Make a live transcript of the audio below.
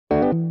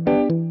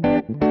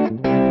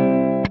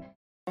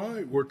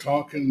We're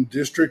talking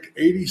District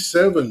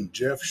 87,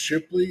 Jeff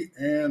Shipley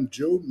and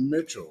Joe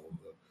Mitchell,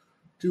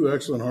 two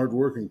excellent,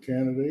 hardworking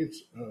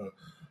candidates.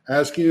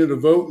 Asking you to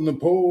vote in the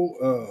poll.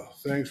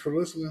 Thanks for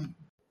listening.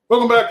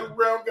 Welcome back to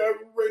Round Guy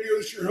Radio.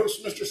 This is your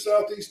host, Mr.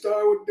 Southeast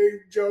Iowa,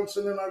 Dave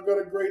Johnson, and I've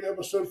got a great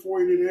episode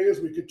for you today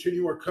as we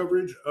continue our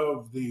coverage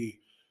of the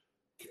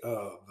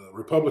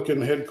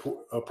Republican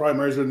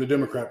primaries and the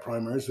Democrat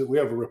primaries. We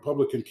have a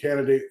Republican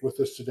candidate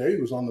with us today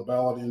who's on the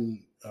ballot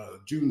in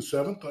June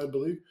 7th, I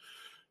believe.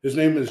 His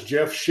name is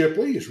Jeff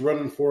Shipley. He's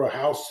running for a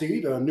House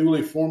seat, a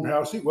newly formed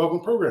House seat. Welcome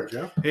to the program,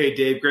 Jeff. Hey,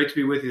 Dave. Great to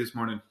be with you this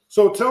morning.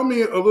 So tell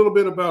me a little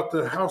bit about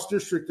the House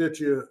district that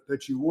you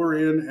were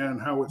in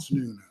and how it's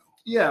new now.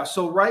 Yeah,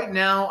 so right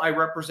now I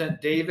represent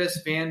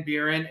Davis, Van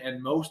Buren,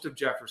 and most of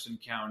Jefferson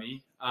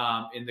County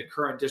in the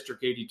current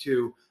District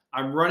 82.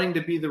 I'm running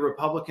to be the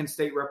Republican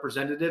state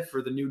representative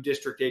for the new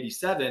District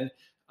 87,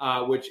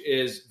 which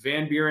is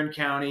Van Buren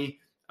County,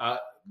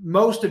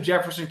 most of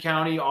Jefferson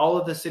County, all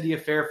of the city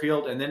of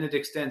Fairfield, and then it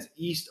extends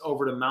east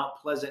over to Mount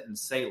Pleasant and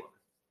Salem.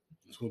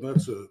 So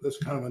that's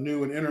kind of a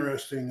new and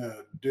interesting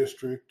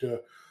district.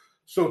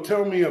 So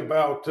tell me a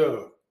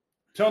little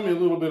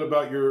bit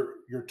about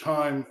your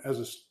time as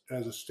a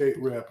state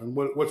rep and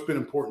what's been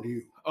important to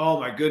you. Oh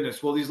my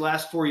goodness! Well, these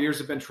last 4 years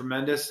have been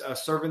tremendous.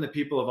 Serving the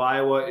people of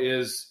Iowa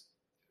is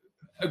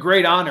a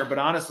great honor, but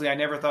honestly, I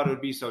never thought it would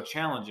be so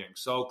challenging.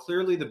 So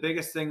clearly the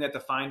biggest thing that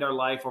defined our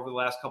life over the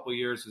last couple of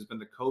years has been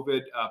the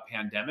COVID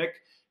pandemic.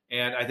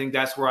 And I think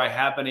that's where I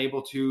have been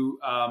able to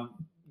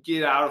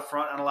get out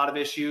front on a lot of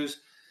issues.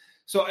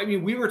 So, I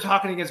mean, we were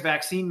talking against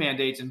vaccine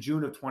mandates in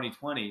June of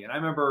 2020. And I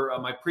remember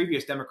my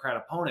previous Democrat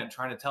opponent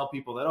trying to tell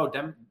people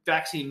that,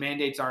 vaccine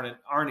mandates aren't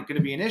going to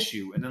be an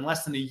issue. And then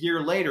less than a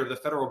year later, the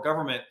federal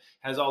government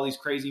has all these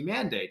crazy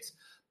mandates.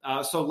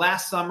 So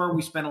last summer,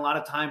 we spent a lot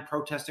of time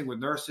protesting with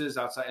nurses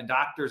outside and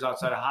doctors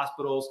outside of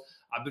hospitals.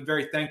 I've been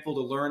very thankful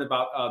to learn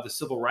about the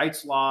civil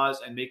rights laws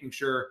and making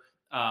sure,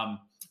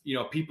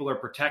 people are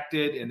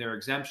protected in their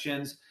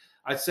exemptions.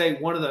 I'd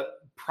say one of the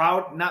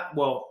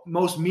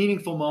most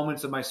meaningful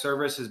moments of my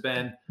service has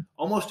been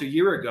almost a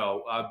year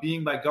ago,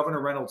 being by Governor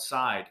Reynolds'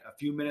 side a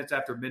few minutes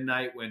after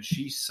midnight when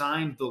she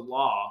signed the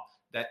law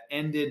that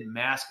ended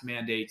mask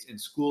mandates in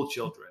school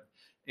children.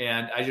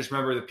 And I just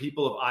remember the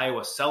people of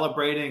Iowa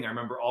celebrating. I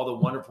remember all the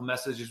wonderful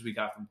messages we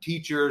got from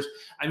teachers.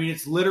 I mean,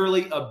 it's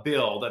literally a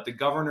bill that the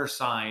governor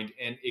signed,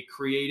 and it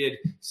created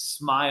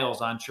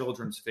smiles on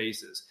children's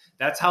faces.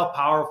 That's how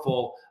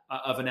powerful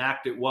of an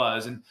act it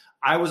was. And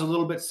I was a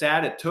little bit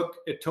sad it took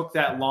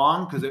that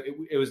long because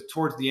it was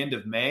towards the end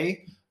of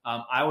May.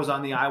 I was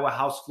on the Iowa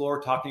House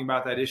floor talking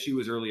about that issue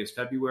as early as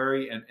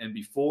February and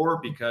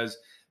before, because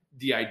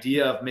the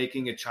idea of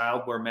making a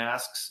child wear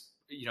masks,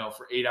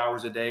 for 8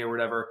 hours a day or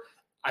whatever,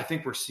 I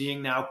think we're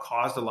seeing now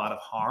caused a lot of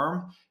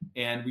harm,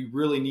 and we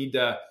really need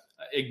to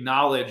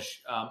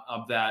acknowledge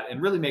of that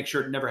and really make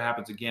sure it never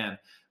happens again.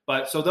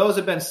 But so those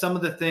have been some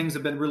of the things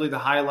have been really the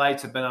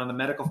highlights have been on the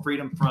medical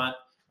freedom front,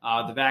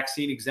 the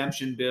vaccine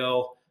exemption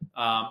bill.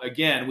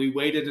 Again, we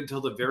waited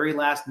until the very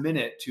last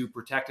minute to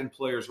protect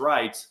employers'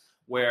 rights,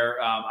 where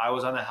I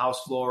was on the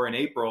House floor in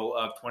April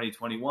of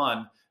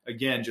 2021,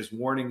 again, just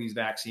warning these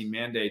vaccine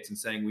mandates and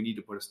saying we need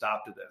to put a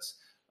stop to this.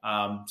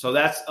 So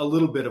that's a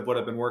little bit of what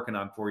I've been working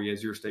on for you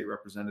as your state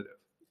representative.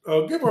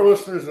 Give our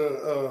listeners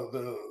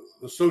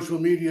the social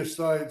media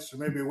sites, or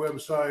maybe a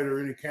website or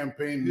any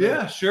campaign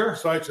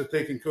sites that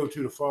they can go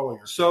to follow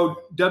you.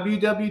 So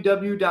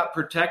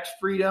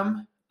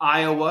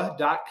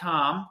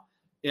www.protectfreedomiowa.com.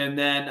 And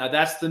then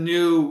that's the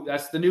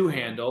new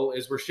handle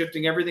is we're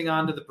shifting everything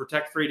onto the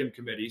Protect Freedom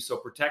Committee. So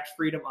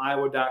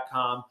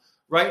protectfreedomiowa.com.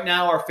 Right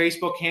now, our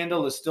Facebook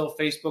handle is still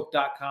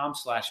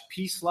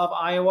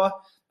facebook.com/peaceloveiowa.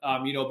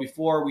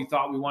 Before we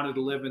thought we wanted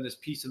to live in this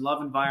peace and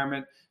love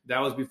environment. That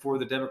was before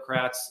the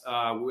Democrats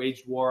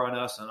waged war on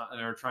us and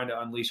are trying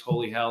to unleash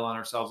holy hell on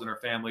ourselves and our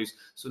families.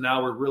 So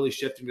now we're really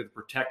shifting to the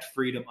Protect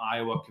Freedom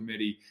Iowa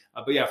Committee.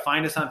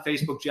 Find us on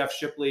Facebook, Jeff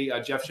Shipley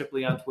on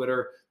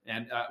Twitter.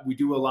 And we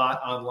do a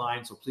lot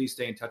online, so please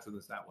stay in touch with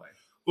us that way.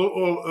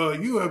 Well,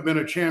 you have been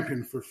a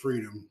champion for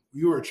freedom.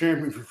 You were a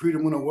champion for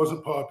freedom when it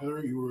wasn't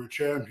popular. You were a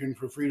champion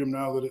for freedom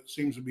now that it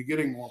seems to be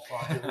getting more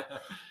popular.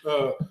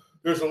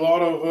 There's a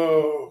lot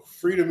of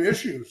freedom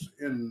issues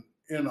in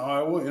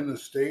Iowa, in the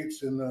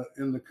states, in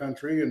the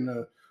country, and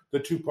the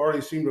two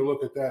parties seem to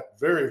look at that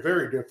very,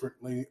 very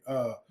differently.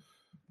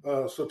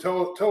 So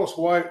tell us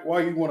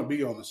why you want to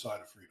be on the side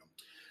of freedom.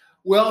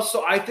 Well,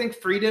 so I think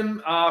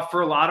freedom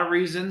for a lot of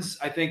reasons.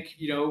 I think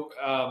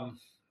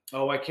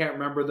I can't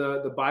remember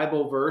the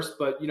Bible verse,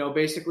 but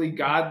basically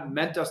God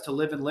meant us to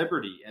live in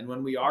liberty, and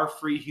when we are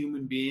free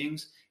human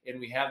beings and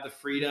we have the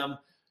freedom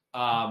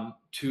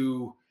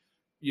to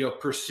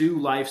pursue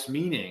life's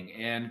meaning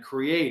and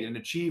create and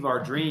achieve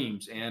our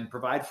dreams and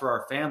provide for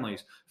our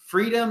families.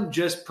 Freedom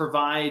just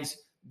provides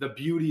the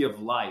beauty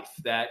of life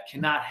that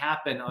cannot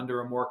happen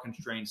under a more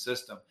constrained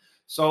system.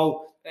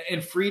 So,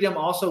 and freedom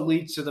also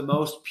leads to the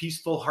most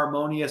peaceful,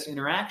 harmonious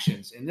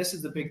interactions. And this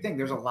is the big thing.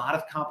 There's a lot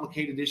of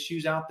complicated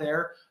issues out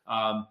there.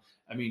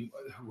 I mean,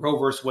 Roe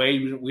versus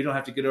Wade, we don't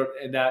have to get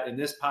into that in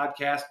this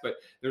podcast, but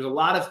there's a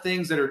lot of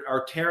things that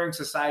are tearing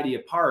society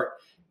apart.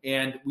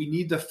 And we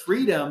need the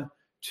freedom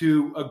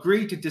to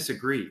agree to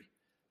disagree.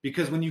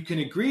 Because when you can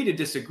agree to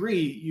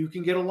disagree, you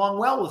can get along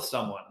well with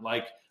someone.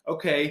 Like,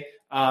 okay,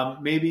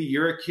 maybe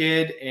you're a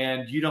kid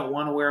and you don't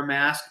want to wear a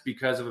mask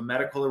because of a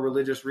medical or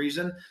religious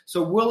reason.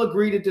 So we'll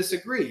agree to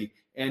disagree.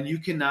 And you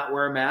cannot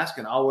wear a mask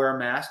and I'll wear a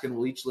mask and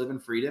we'll each live in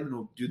freedom and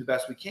we'll do the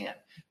best we can.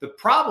 The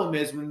problem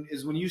is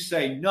when you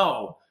say,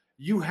 no,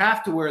 you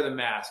have to wear the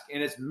mask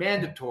and it's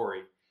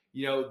mandatory,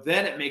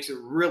 then it makes it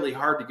really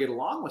hard to get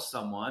along with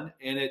someone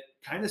and it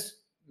kind of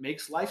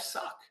makes life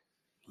suck.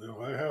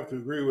 Well, I have to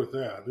agree with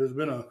that. There's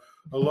been a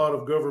lot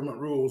of government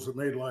rules that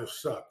made life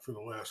suck for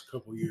the last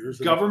couple of years.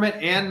 Government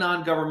and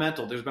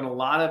non-governmental. There's been a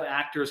lot of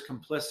actors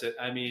complicit.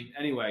 I mean,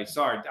 anyway,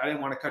 sorry, I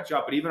didn't want to cut you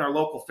off, but even our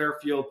local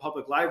Fairfield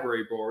Public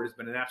Library Board has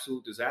been an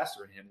absolute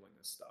disaster in handling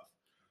this stuff.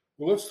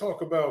 Well, let's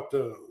talk about,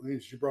 you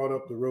brought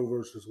up the Roe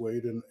versus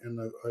Wade, and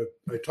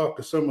I talked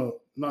to some,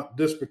 not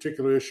this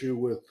particular issue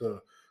with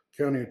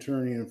county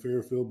attorney in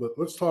Fairfield, but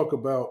let's talk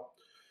about,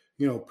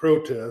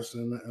 protests,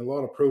 and a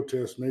lot of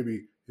protests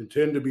maybe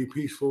intend to be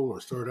peaceful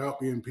or start out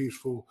being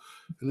peaceful,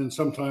 and then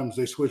sometimes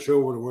they switch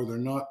over to where they're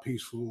not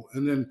peaceful.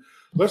 And then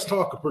let's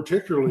talk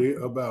particularly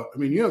about,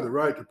 you have the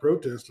right to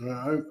protest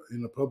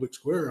in the public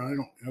square. I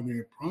don't have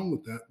any problem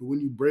with that. But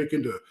when you break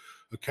into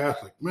a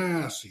Catholic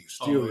mass, you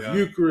steal the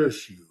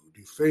Eucharist, you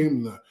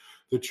defame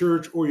the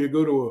church, or you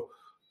go to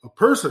a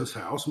person's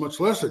house,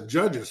 much less a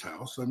judge's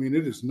house.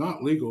 It is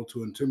not legal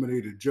to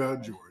intimidate a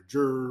judge or a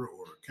juror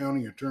or a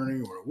county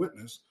attorney or a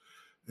witness.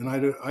 And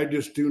I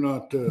just do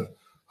not...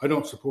 I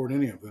don't support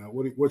any of that.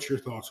 What's your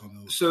thoughts on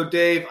those? So,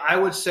 Dave, I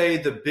would say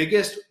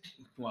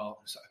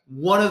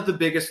one of the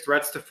biggest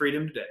threats to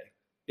freedom today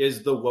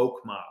is the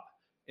woke mob.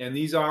 And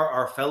these are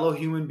our fellow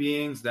human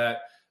beings that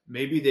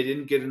maybe they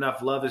didn't get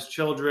enough love as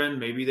children.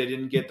 Maybe they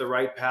didn't get the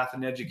right path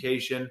in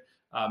education.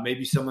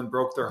 Maybe someone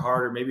broke their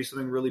heart, or maybe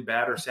something really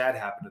bad or sad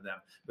happened to them.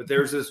 But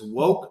there's this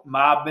woke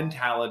mob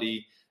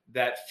mentality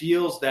that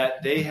feels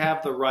that they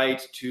have the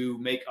right to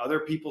make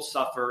other people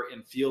suffer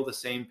and feel the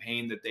same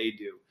pain that they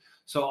do.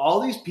 So all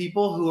these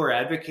people who are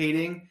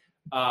advocating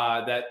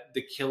that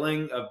the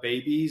killing of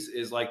babies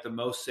is like the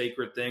most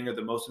sacred thing or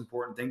the most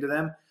important thing to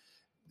them,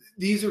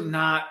 these are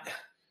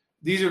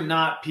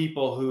not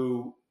people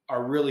who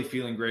are really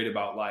feeling great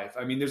about life.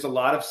 There's a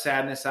lot of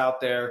sadness out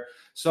there.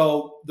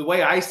 So the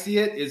way I see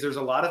it is there's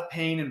a lot of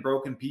pain in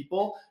broken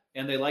people,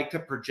 and they like to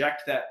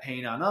project that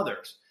pain on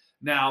others.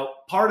 Now,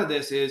 part of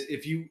this is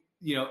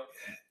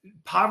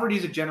poverty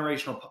is a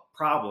generational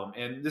problem.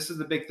 And this is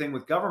the big thing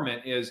with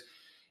government is,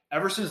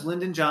 ever since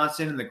Lyndon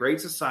Johnson and the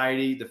Great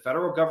Society, the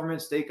federal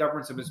government, state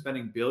governments have been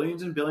spending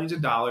billions and billions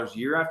of dollars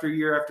year after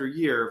year after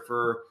year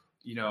for,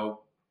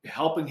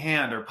 helping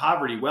hand or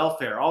poverty,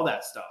 welfare, all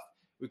that stuff.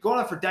 We've gone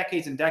on for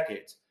decades and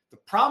decades. The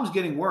problem's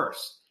getting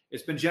worse.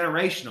 It's been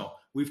generational.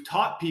 We've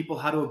taught people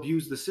how to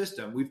abuse the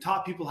system. We've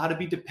taught people how to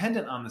be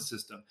dependent on the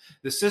system.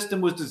 The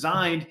system was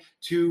designed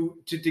to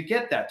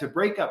get that, to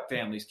break up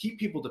families, keep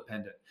people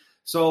dependent.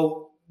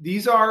 So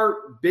these are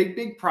big,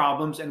 big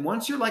problems. And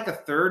once you're like a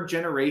third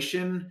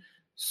generation,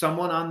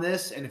 someone on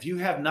this, and if you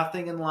have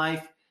nothing in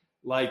life,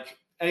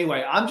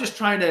 anyway, I'm just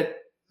trying to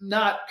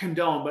not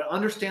condone, but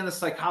understand the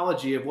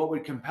psychology of what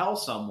would compel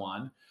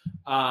someone.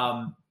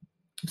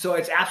 So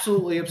it's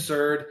absolutely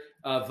absurd.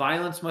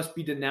 Violence must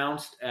be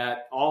denounced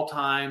at all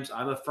times.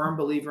 I'm a firm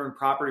believer in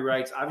property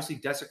rights. Obviously,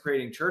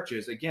 desecrating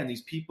churches. Again,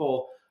 these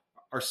people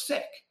are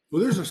sick.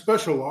 Well, there's a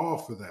special law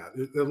for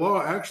that. The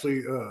law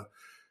actually...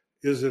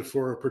 is it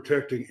for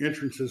protecting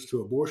entrances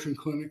to abortion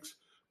clinics,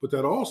 but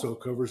that also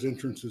covers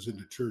entrances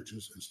into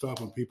churches and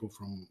stopping people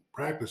from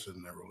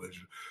practicing their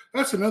religion.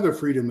 That's another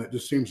freedom that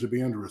just seems to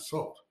be under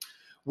assault.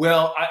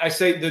 Well, I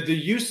say the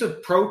use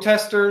of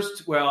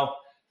protesters,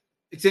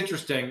 it's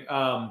interesting.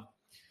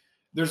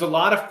 There's a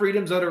lot of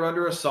freedoms that are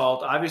under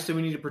assault. Obviously,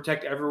 we need to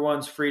protect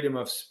everyone's freedom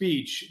of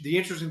speech. The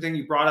interesting thing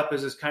you brought up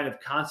is this kind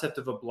of concept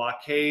of a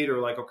blockade,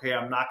 or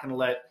I'm not going to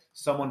let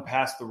someone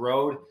pass the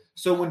road.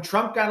 So when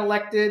Trump got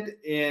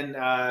elected in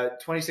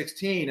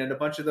 2016 and a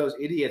bunch of those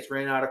idiots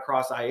ran out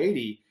across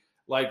I-80,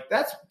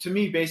 that's to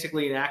me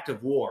basically an act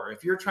of war.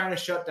 If you're trying to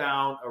shut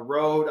down a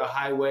road, a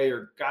highway,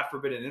 or God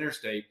forbid an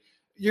interstate,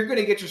 you're going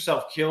to get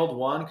yourself killed,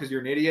 one, because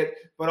you're an idiot,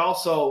 but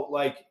also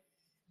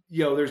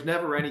there's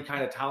never any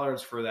kind of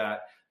tolerance for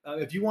that.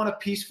 If you want to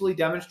peacefully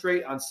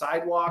demonstrate on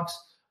sidewalks,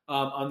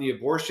 on the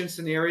abortion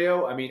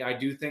scenario, I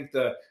do think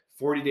the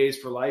 40 Days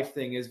for Life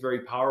thing is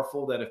very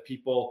powerful, that if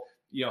people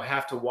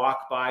have to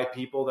walk by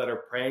people that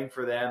are praying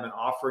for them and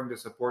offering to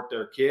support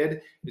their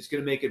kid, it's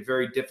going to make it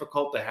very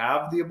difficult to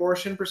have the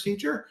abortion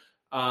procedure.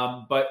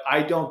 But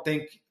I don't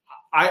think,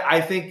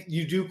 I think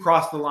you do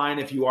cross the line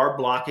if you are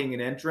blocking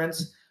an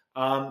entrance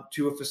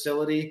to a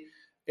facility.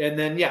 And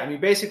then,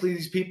 basically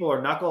these people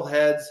are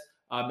knuckleheads.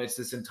 It's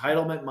this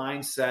entitlement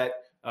mindset.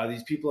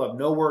 These people have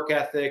no work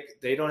ethic.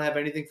 They don't have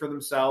anything for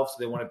themselves. So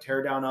they want to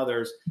tear down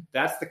others.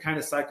 That's the kind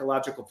of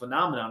psychological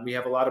phenomenon. We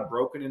have a lot of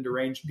broken and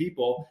deranged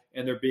people,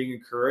 and they're being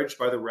encouraged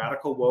by the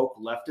radical woke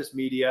leftist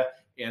media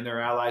and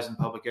their allies in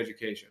public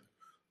education.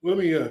 Let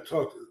me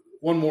talk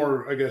one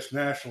more, I guess,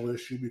 national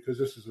issue, because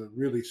this is a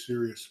really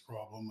serious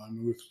problem. I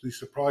mean, with these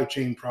supply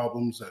chain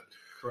problems that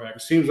Correct.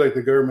 It seems like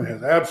the government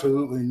has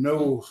absolutely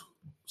no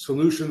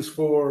solutions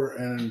for,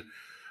 and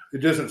it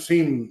doesn't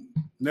seem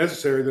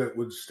necessary that it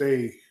would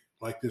stay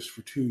like this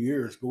for 2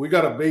 years. But we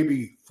got a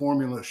baby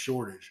formula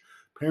shortage.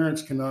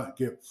 Parents cannot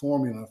get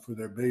formula for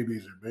their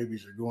babies. Their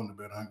babies are going to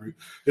bed hungry.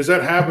 Is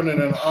that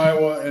happening in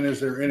Iowa, and is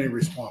there any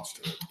response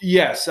to it?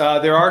 Yes,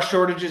 there are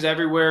shortages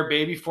everywhere.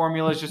 Baby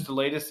formula is just the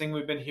latest thing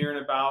we've been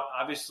hearing about.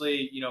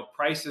 Obviously,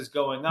 prices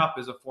going up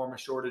is a form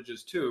of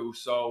shortages too.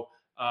 So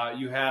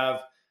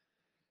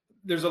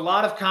there's a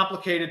lot of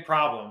complicated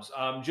problems.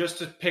 Just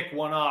to pick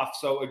one off.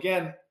 So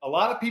again, a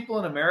lot of people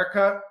in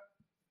America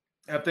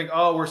think,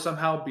 oh, we're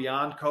somehow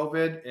beyond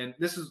COVID. And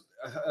this is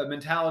a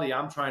mentality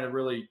I'm trying to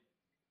really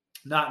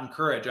not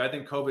encourage. I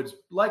think COVID's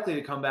likely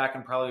to come back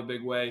in probably a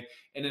big way.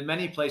 And in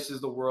many places,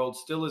 the world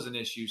still is an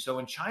issue. So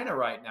in China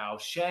right now,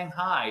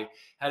 Shanghai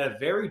had a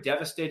very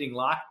devastating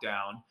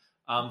lockdown.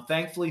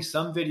 Thankfully,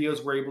 some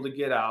videos were able to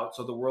get out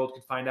so the world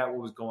could find out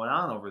what was going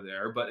on over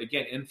there. But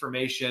again,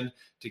 information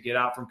to get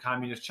out from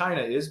communist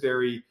China is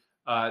very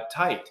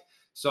tight.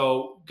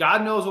 So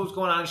God knows what was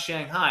going on in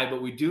Shanghai,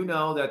 but we do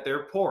know that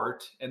their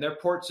port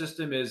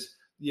system is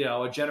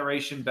a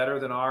generation better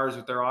than ours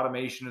with their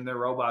automation and their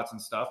robots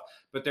and stuff.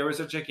 But there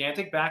was a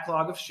gigantic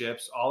backlog of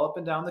ships all up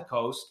and down the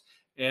coast,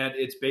 and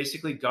it's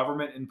basically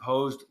government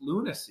imposed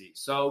lunacy.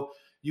 So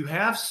you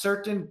have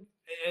certain,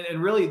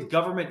 and really the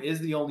government is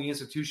the only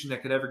institution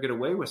that could ever get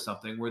away with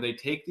something where they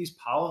take these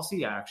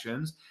policy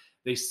actions.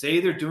 They say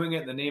they're doing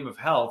it in the name of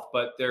health,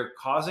 but they're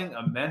causing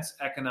immense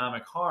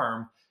economic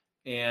harm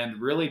and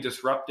really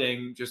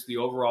disrupting just the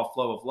overall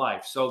flow of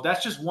life. So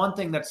that's just one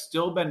thing that's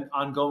still been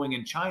ongoing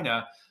in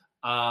China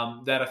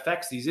that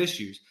affects these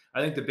issues. I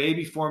think the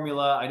baby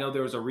formula, I know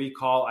there was a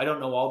recall. I don't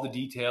know all the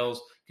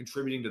details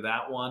contributing to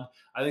that one.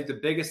 I think the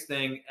biggest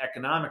thing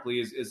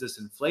economically is this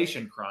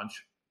inflation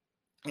crunch.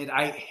 And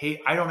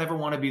I don't ever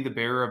want to be the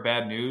bearer of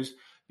bad news,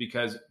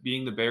 because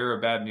being the bearer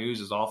of bad news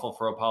is awful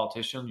for a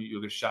politician.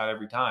 You'll get shot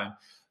every time.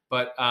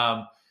 But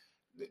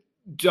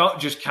don't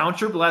just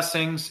count your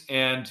blessings.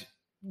 And,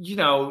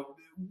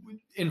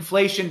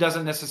 inflation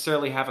doesn't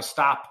necessarily have a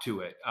stop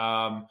to it.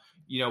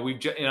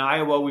 In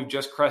Iowa, we've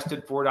just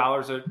crested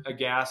 $4 a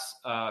gas,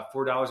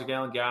 $4 a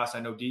gallon gas. I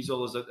know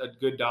diesel is a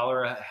good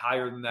dollar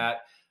higher than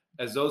that.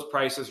 As those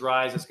prices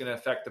rise, it's going to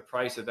affect the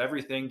price of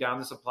everything down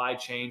the supply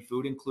chain,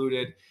 food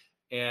included.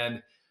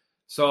 And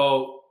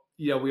so,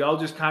 we all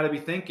just kind of be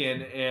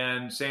thinking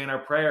and saying our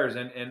prayers,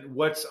 and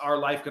what's our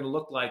life going to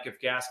look like if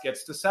gas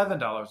gets to $7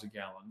 a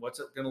gallon? What's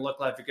it going to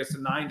look like if it gets to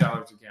 $9 a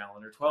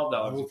gallon or $12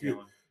 a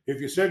gallon? If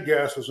you said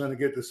gas was going to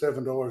get to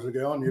 $7 a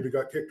gallon, you'd have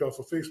got kicked off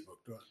of Facebook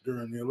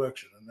during the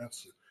election. And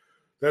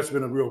that's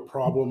been a real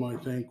problem, I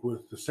think,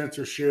 with the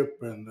censorship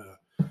and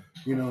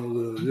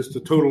just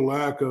the total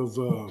lack of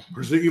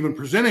even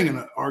presenting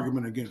an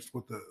argument against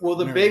what the. Well,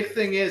 the big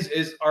thing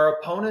is our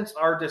opponents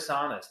are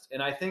dishonest.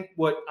 And I think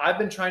what I've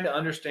been trying to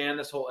understand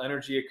this whole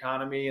energy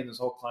economy and this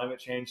whole climate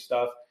change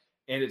stuff.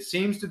 And it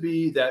seems to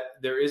be that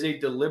there is a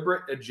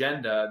deliberate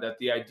agenda that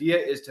the idea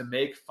is to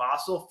make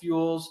fossil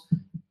fuels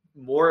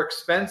more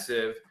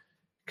expensive,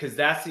 because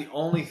that's the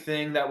only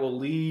thing that will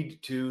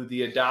lead to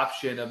the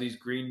adoption of these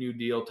Green New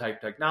Deal type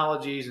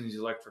technologies and these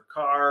electric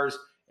cars.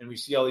 And we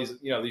see all these,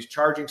 these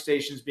charging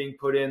stations being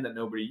put in that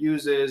nobody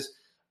uses.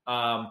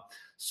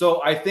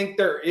 So I think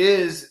there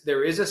is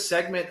a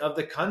segment of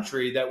the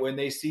country that when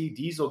they see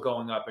diesel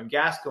going up and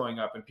gas going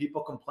up and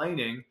people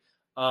complaining,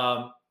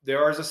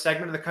 there is a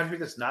segment of the country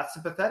that's not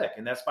sympathetic,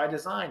 and that's by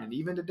design. And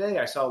even today,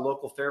 I saw a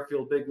local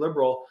Fairfield big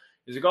liberal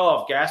is like,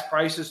 oh, if gas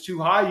price is too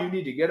high, you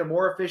need to get a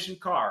more efficient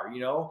car,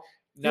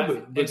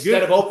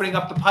 instead of opening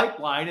up the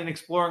pipeline and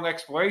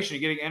exploration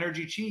and getting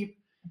energy cheap.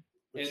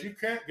 But you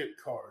can't get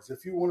cars.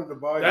 If you wanted to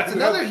buy... That's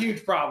another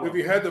huge problem. If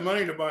you had the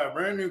money to buy a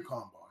brand new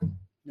combine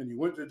and you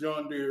went to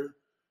John Deere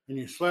and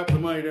you slapped the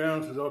money down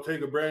and said, I'll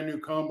take a brand new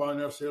combine,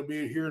 they'll say it'll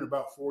be here in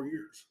about 4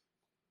 years.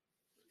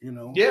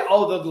 Yeah,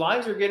 the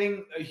lines are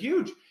getting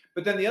huge.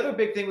 But then the other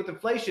big thing with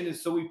inflation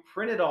is, so we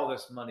printed all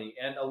this money.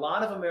 And a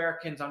lot of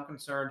Americans, I'm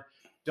concerned,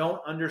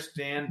 don't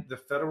understand the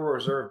Federal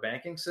Reserve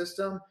banking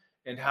system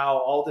and how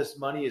all this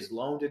money is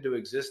loaned into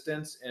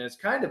existence. And it's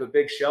kind of a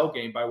big shell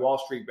game by Wall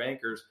Street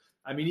bankers.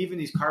 I mean, even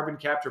these carbon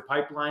capture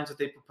pipelines that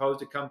they propose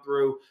to come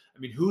through. I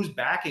mean, who's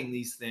backing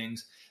these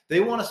things?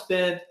 They want to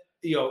spend,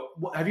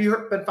 have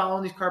you been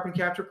following these carbon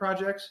capture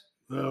projects?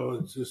 No,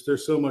 it's just,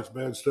 there's so much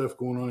bad stuff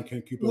going on. I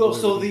can't keep up. Well,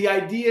 so the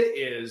idea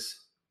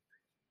is,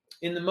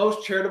 in the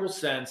most charitable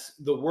sense,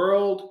 the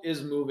world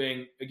is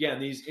moving, again,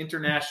 these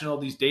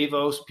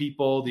Davos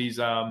people, these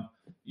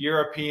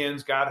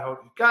Europeans,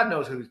 God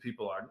knows who these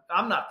people are.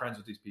 I'm not friends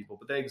with these people,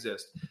 but they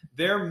exist.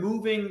 They're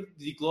moving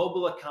the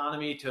global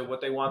economy to what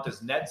they want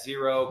is net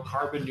zero,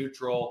 carbon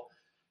neutral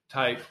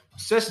type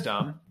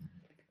system.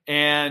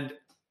 And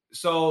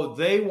so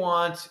they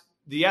want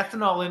the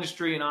ethanol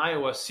industry in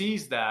Iowa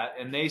sees that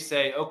and they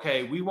say,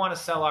 okay, we want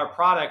to sell our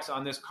products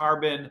on this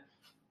carbon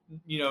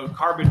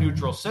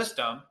neutral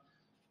system.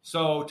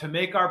 So to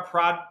make our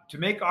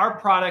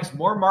products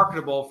more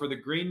marketable for the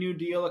Green New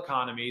Deal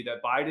economy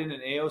that Biden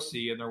and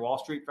AOC and their Wall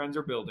Street friends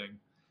are building,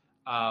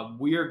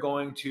 we are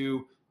going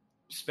to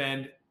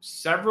spend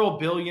several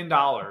 $billion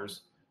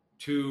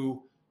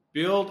to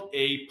build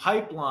a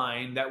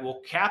pipeline that will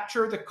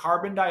capture the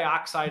carbon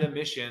dioxide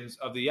emissions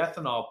of the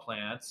ethanol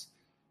plants,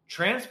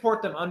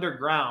 transport them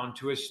underground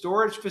to a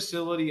storage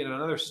facility in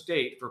another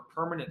state for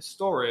permanent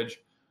storage.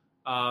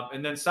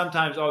 And then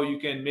sometimes, you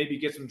can maybe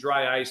get some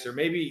dry ice, or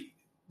maybe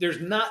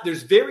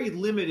there's very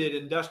limited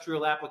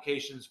industrial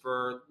applications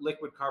for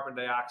liquid carbon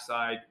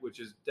dioxide, which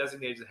is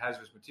designated as a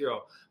hazardous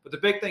material. But the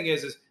big thing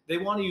is they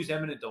want to use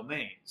eminent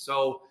domain.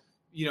 So,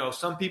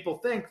 some people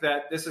think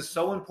that this is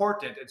so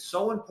important. It's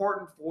so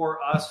important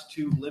for us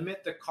to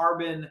limit the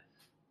carbon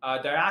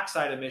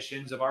dioxide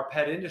emissions of our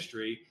pet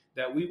industry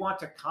that we want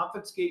to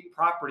confiscate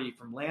property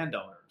from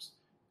landowners.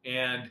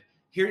 And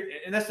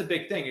that's the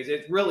big thing, is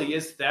it really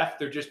is theft.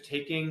 They're just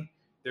taking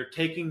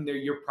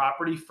your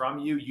property from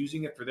you,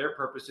 using it for their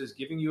purposes,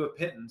 giving you a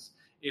pittance.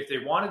 If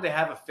they wanted to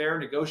have a fair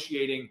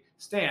negotiating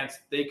stance,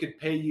 they could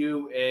pay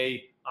you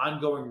a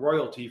ongoing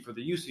royalty for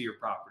the use of your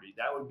property.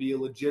 That would be a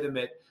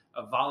legitimate,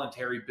 a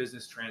voluntary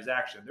business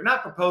transaction. They're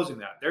not proposing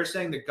that. They're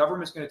saying the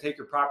government's going to take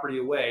your property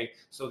away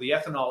so the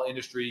ethanol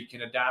industry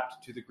can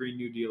adapt to the Green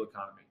New Deal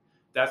economy.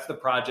 That's the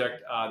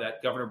project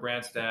that Governor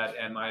Branstad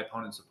and my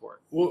opponents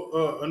support.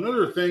 Well,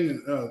 another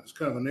thing, it's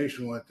kind of a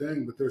nationwide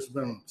thing, but there's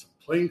been some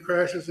plane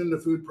crashes into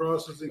food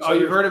processing. Oh,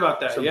 you've heard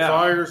about that? Some yeah.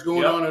 fires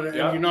going on, and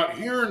you're not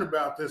hearing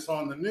about this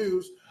on the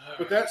news.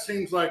 But that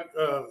seems like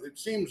it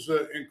seems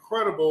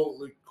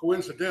incredibly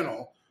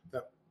coincidental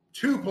that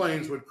two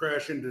planes would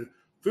crash into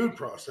food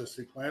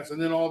processing plants,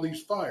 and then all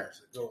these fires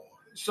that go on.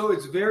 So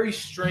it's very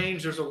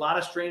strange. There's a lot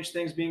of strange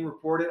things being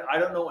reported. I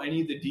don't know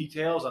any of the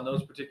details on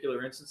those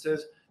particular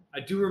instances. I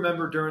do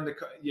remember during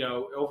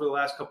over the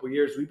last couple of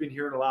years, we've been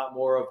hearing a lot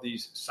more of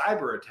these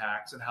cyber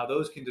attacks and how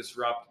those can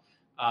disrupt.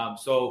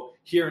 So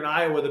here in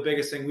Iowa, the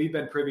biggest thing we've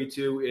been privy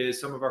to is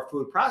some of our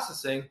food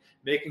processing,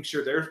 making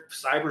sure their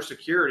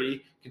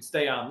cybersecurity can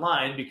stay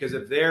online, because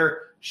if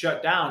they're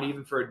shut down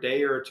even for a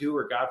day or two,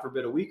 or God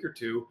forbid a week or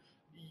two,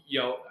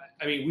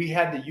 we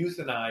had to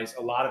euthanize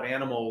a lot of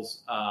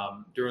animals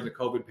during the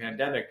COVID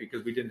pandemic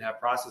because we didn't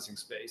have processing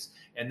space.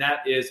 And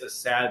that is a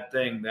sad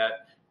thing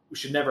that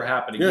should never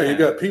happen again. Yeah, you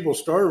got people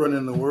starving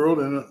in the world,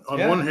 and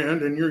on one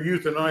hand, and you're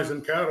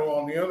euthanizing cattle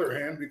on the other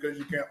hand because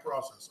you can't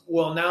process them.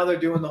 Well, now they're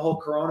doing the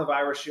whole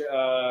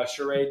coronavirus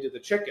charade to the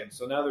chickens.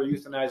 So now they're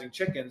euthanizing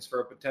chickens for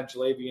a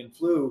potential avian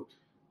flu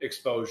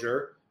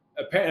exposure.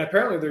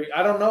 Apparently,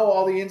 I don't know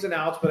all the ins and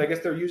outs, but I guess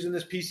they're using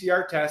this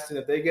PCR test, and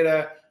if they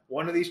get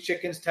one of these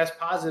chickens test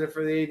positive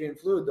for the avian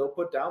flu, they'll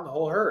put down the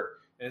whole herd.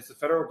 And it's the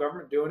federal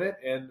government doing it,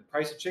 and the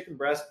price of chicken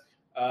breast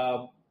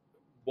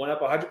went up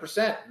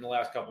 100% in the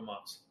last couple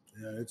months.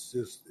 Yeah, it's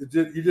just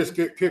you just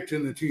get kicked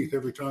in the teeth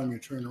every time you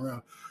turn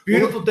around.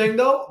 Beautiful thing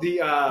though, the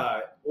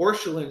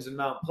Orschelins in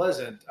Mount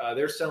Pleasant,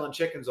 they're selling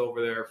chickens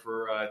over there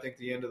for I think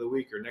the end of the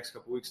week or next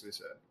couple of weeks. They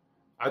said.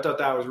 I thought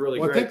that was really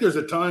great. I think there's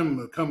a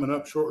time coming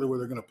up shortly where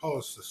they're going to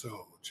pause to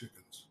sell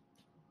chickens.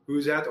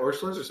 Who's that? The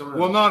Orschelins or someone else?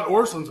 Well, not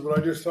Orschelins, but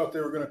I just thought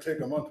they were going to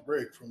take a month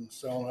break from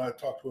selling. I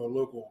talked to a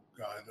local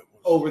guy that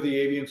was over the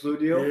avian flu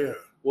deal. Yeah.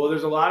 Well,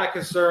 there's a lot of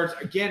concerns.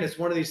 Again, it's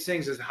one of these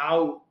things is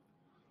how.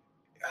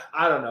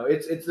 I don't know.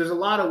 There's a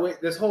lot of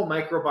this whole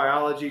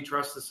microbiology,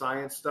 trust the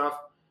science stuff.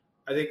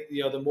 I think,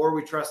 the more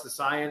we trust the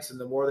science and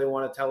the more they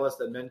want to tell us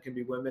that men can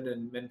be women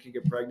and men can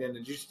get pregnant.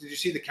 And did you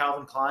see the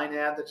Calvin Klein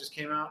ad that just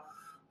came out?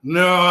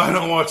 No, I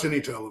don't watch any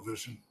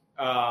television.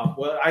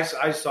 Well, I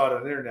saw it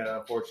on the internet,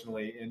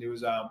 unfortunately. And it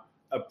was a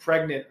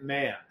pregnant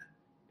man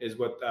is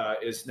what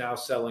is now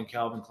selling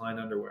Calvin Klein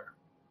underwear.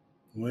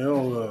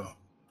 Well,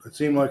 it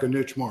seemed like a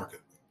niche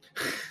market.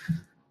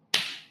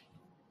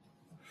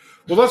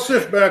 Well, let's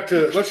shift back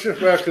to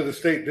the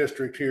state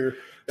district here.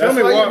 Tell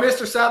me why you're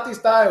Mr.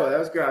 Southeast Iowa. That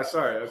was good.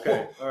 Sorry.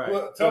 Okay. All right.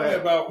 Well, tell me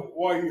about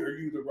why are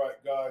you the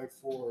right guy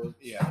for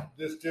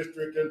this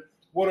district, and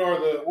what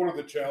are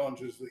the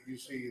challenges that you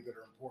see that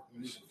are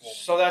important?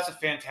 So that's a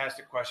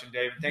fantastic question,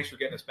 David. Thanks for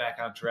getting us back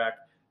on track.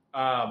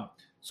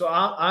 So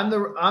I'm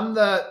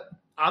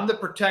the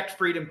Protect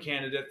Freedom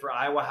candidate for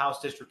Iowa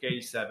House District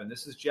 87.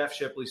 This is Jeff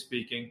Shipley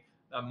speaking.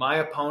 My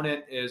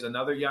opponent is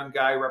another young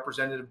guy,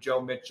 Representative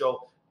Joe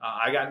Mitchell.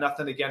 I got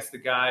nothing against the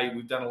guy.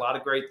 We've done a lot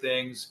of great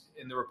things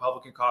in the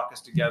Republican caucus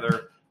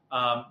together.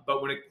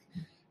 But when it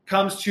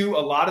comes to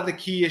a lot of the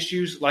key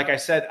issues, like I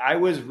said, I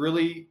was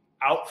really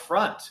out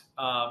front.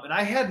 And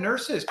I had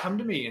nurses come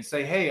to me and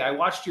say, hey, I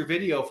watched your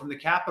video from the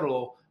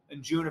Capitol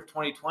in June of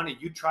 2020.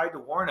 You tried to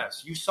warn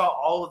us. You saw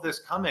all of this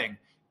coming,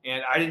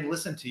 and I didn't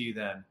listen to you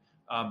then.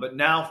 But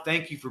now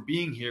thank you for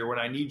being here when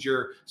I need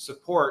your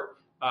support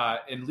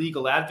and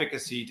legal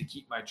advocacy to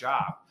keep my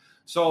job.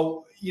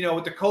 So,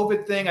 with the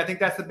COVID thing, I think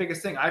that's the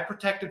biggest thing. I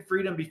protected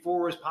freedom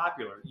before it was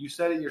popular. You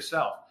said it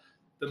yourself.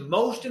 The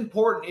most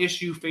important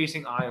issue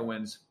facing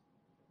Iowans,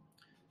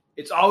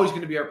 it's always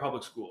going to be our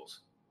public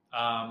schools.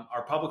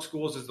 Our public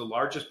schools is the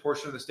largest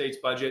portion of the state's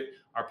budget.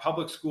 Our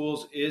public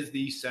schools is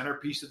the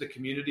centerpiece of the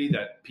community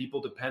that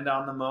people depend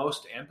on the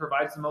most and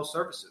provides the most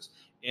services.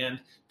 And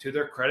to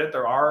their credit,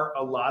 there are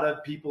a lot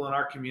of people in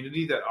our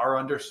community that are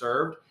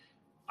underserved.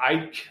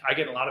 I get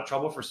in a lot of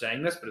trouble for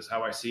saying this, but it's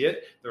how I see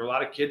it. There are a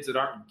lot of kids that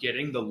aren't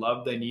getting the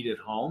love they need at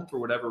home for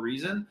whatever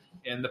reason.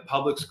 And the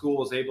public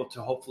school is able to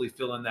hopefully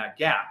fill in that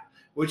gap,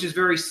 which is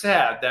very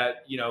sad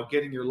that,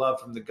 getting your love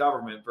from the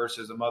government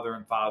versus a mother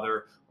and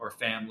father or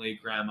family,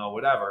 grandma,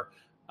 whatever.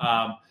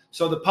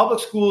 So the public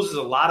schools is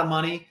a lot of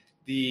money.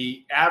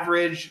 The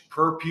average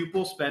per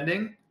pupil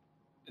spending,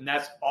 and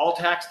that's all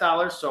tax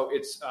dollars. So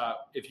it's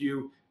if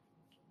you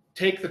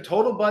take the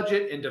total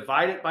budget and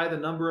divide it by the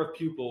number of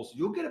pupils,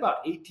 you'll get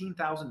about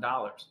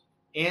 $18,000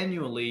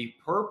 annually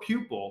per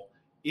pupil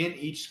in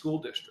each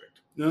school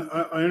district. Now,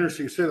 I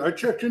understand. You said I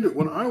checked into it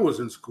when I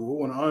was in school.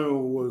 When Iowa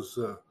was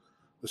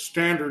the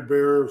standard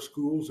bearer of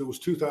schools, it was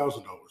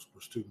 $2,000 per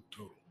student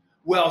total.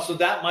 Well, so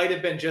that might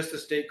have been just the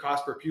state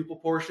cost per pupil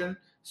portion.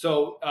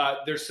 So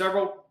there's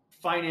several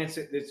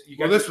financing.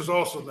 This was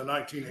also the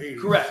 1980s.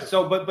 Correct.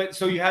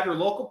 So you have your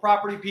local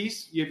property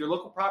piece, you have your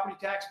local property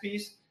tax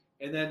piece,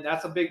 and then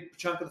that's a big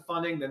chunk of the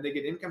funding. Then they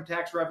get income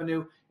tax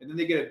revenue, and then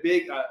they get a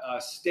big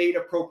state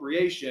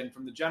appropriation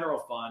from the general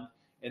fund.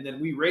 And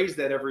then we raise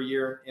that every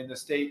year in the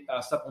state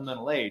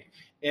supplemental aid.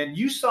 And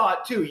you saw it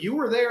too. You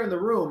were there in the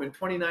room in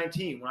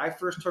 2019 when I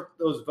first took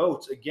those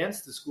votes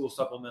against the school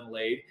supplemental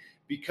aid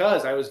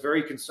because I was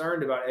very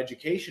concerned about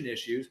education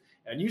issues.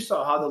 And you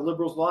saw how the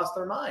liberals lost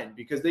their mind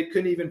because they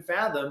couldn't even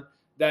fathom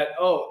that,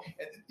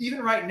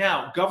 even right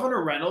now,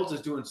 Governor Reynolds is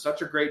doing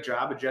such a great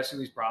job addressing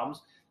these problems.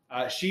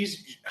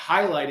 She's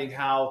highlighting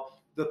how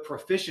the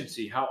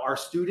proficiency, how our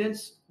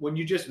students, when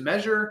you just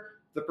measure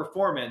the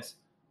performance,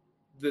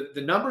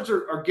 the numbers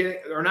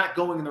are not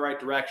going in the right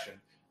direction.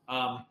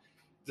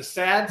 The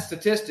sad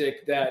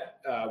statistic that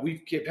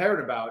we've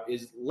heard about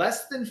is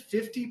less than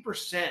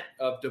 50%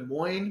 of Des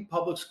Moines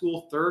public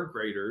school third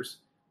graders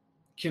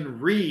can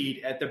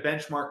read at the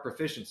benchmark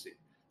proficiency.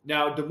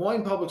 Now, Des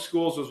Moines Public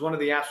Schools was one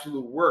of the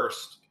absolute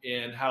worst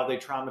in how they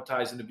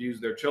traumatized and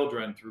abused their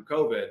children through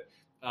COVID.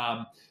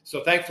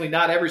 So thankfully,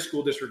 not every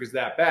school district is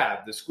that bad.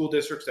 The school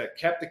districts that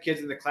kept the kids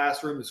in the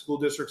classroom, the school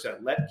districts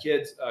that let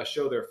kids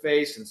show their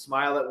face and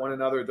smile at one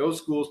another, those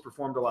schools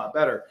performed a lot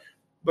better.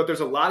 But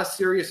there's a lot of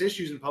serious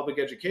issues in public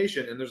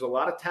education, and there's a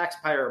lot of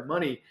taxpayer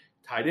money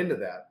tied into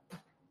that.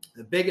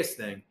 The biggest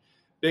thing,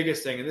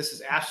 and this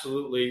is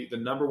absolutely the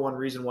number one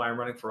reason why I'm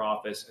running for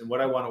office and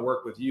what I want to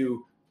work with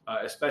you,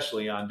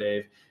 especially on,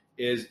 Dave,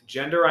 is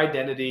gender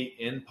identity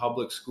in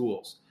public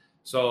schools.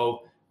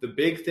 So the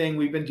big thing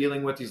we've been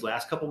dealing with these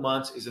last couple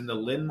months is in the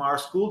Linn-Mar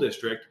School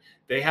District.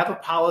 They have a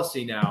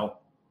policy now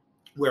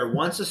where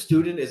once a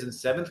student is in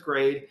seventh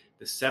grade,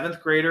 the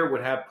seventh grader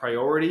would have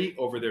priority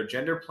over their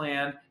gender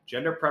plan,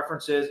 gender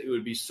preferences. It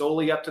would be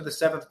solely up to the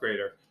seventh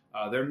grader,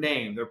 their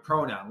name, their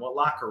pronoun, what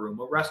locker room,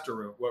 what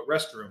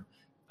restroom,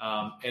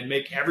 and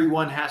make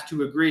everyone has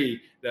to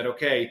agree that,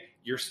 okay,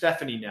 you're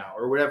Stephanie now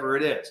or whatever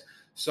it is.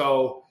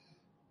 So,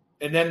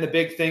 and then the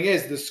big thing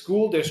is the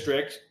school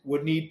district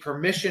would need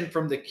permission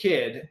from the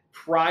kid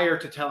prior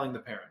to telling the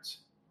parents.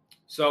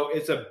 So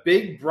it's a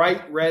big,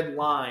 bright red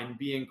line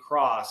being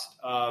crossed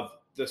of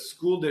the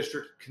school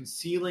district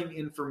concealing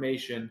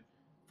information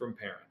from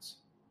parents.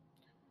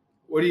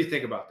 What do you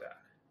think about that?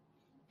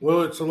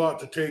 Well, it's a lot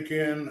to take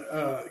in.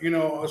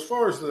 As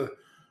far as the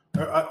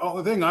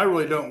thing, I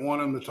really don't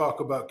want them to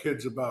talk about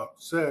kids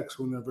about sex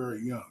when they're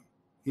very young.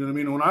 You know what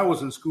I mean? When I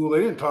was in school,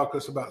 they didn't talk to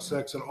us about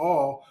sex at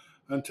all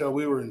until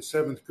we were in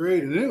seventh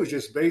grade. And it was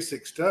just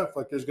basic stuff.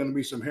 Like there's going to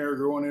be some hair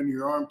growing in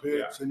your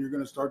armpits and you're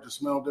going to start to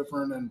smell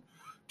different and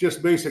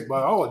just basic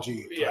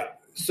biology. Yeah.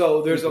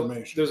 So there's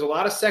a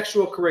lot of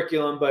sexual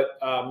curriculum, but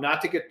I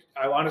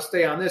want to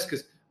stay on this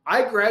because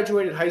I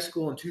graduated high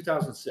school in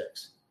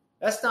 2006.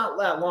 That's not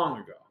that long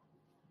ago.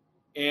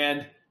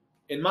 And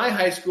in my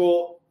high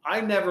school,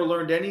 I never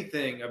learned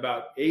anything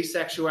about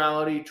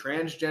asexuality,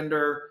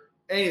 transgender,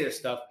 any of this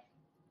stuff.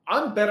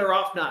 I'm better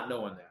off not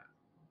knowing that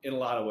in a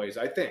lot of ways,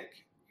 I think,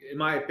 in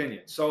my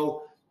opinion.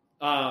 So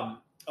a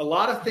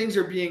lot of things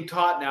are being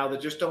taught now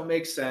that just don't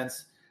make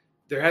sense.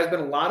 There has been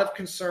a lot of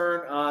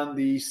concern on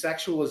the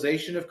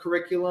sexualization of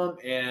curriculum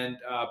and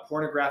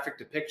pornographic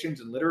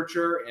depictions in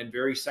literature and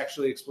very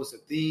sexually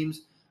explicit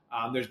themes.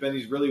 There's been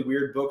these really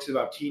weird books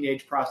about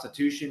teenage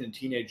prostitution and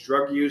teenage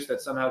drug use that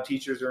somehow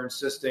teachers are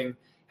insisting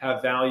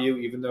have value,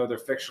 even though they're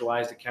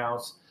fictionalized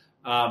accounts.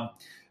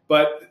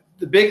 But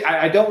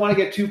I don't want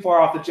to get too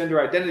far off the gender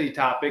identity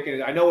topic,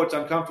 and I know it's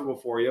uncomfortable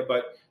for you,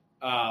 but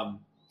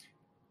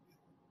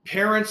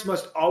parents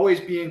must always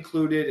be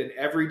included in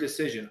every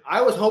decision.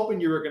 I was hoping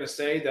you were going to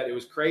say that it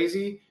was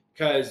crazy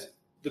because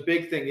the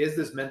big thing is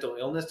this mental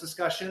illness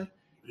discussion.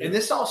 Yeah. And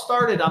this all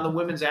started on the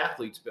women's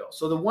athletes bill.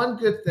 So the one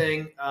good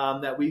thing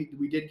that we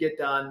did get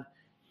done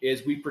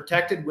is we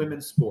protected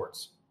women's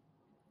sports.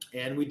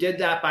 And we did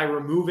that by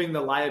removing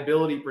the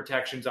liability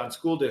protections on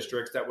school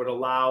districts that would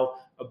allow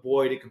a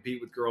boy to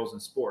compete with girls in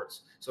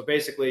sports. So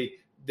basically,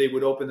 they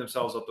would open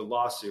themselves up to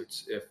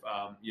lawsuits if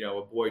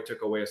a boy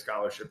took away a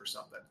scholarship or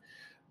something.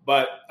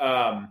 But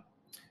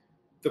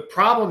the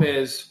problem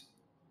is,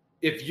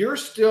 if you're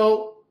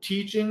still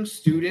teaching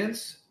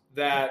students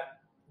that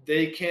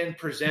they can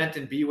present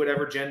and be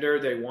whatever gender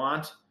they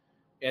want,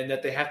 and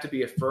that they have to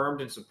be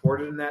affirmed and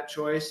supported in that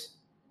choice,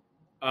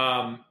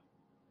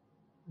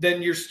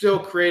 then you're still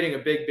creating a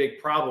big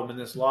problem, and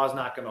this law is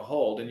not going to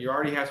hold. And you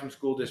already have some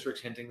school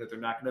districts hinting that they're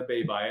not going to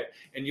obey by it.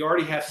 And you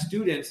already have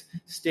students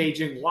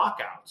staging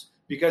walkouts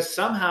because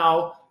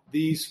somehow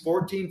these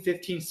 14,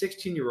 15,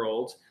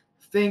 16-year-olds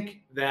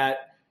think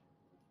that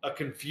a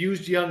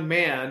confused young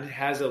man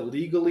has a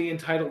legally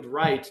entitled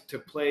right to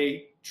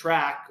play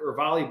track or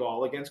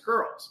volleyball against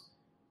girls.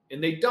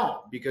 And they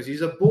don't, because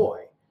he's a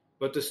boy.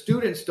 But the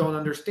students don't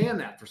understand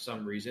that for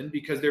some reason,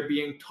 because they're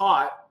being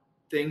taught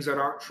things that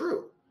aren't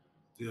true.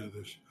 Yeah,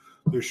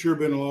 there's sure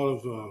been a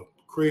lot of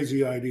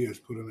crazy ideas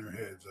put in their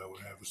heads, I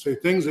would have to say.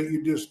 Things that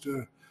you just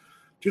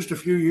a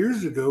few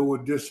years ago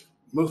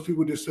most people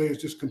would just say is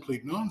just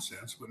complete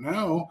nonsense. But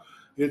now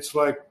it's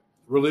like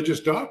religious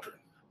doctrine.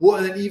 Well,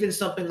 and then even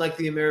something like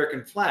the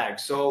American flag.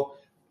 So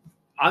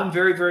I'm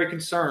very, very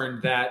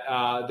concerned that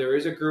there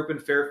is a group in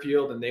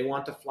Fairfield and they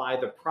want to fly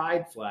the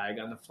pride flag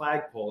on the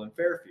flagpole in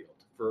Fairfield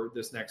for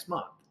this next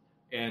month.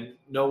 And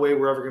no way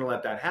we're ever going to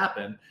let that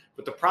happen.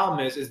 But the problem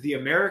is the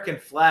American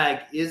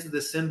flag is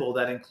the symbol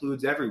that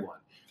includes everyone.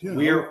 Yeah,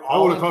 I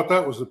would have thought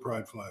that was the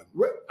pride flag.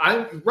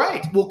 I'm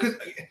right. Well, because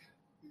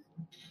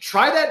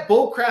try that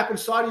bull crap in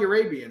Saudi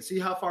Arabia and see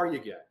how far you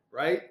get,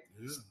 right?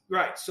 Yeah.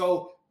 Right.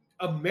 So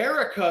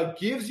America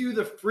gives you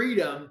the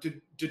freedom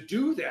to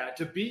do that,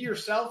 to be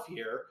yourself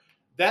here.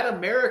 That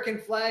American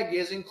flag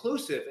is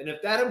inclusive. And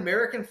if that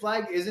American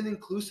flag isn't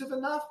inclusive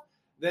enough,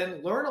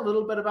 then learn a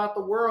little bit about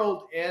the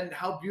world and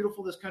how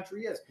beautiful this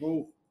country is.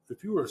 Well,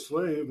 if you were a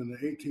slave in the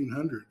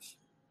 1800s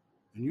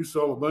and you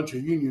saw a bunch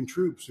of Union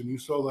troops and you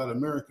saw that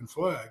American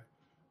flag,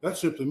 that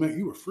simply meant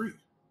you were free.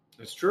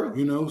 That's true.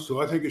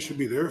 So I think it should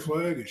be their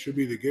flag. It should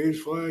be the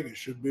gays' flag. It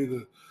should be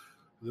the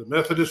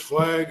Methodist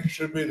flag. It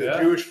should be the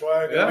Jewish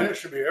flag. Yeah. I mean, it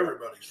should be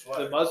everybody's flag.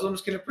 The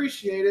Muslims can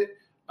appreciate it.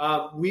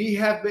 We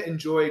have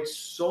enjoyed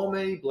so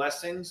many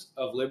blessings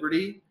of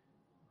liberty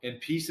and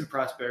peace and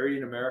prosperity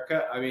in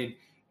America. I mean,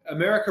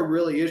 America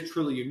really is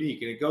truly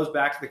unique, and it goes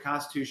back to the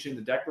Constitution,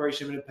 the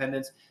Declaration of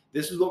Independence.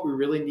 This is what we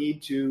really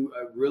need to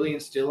really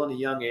instill in a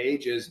young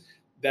age, is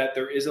that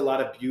there is a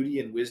lot of beauty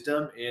and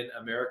wisdom in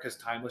America's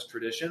timeless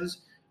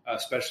traditions,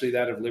 especially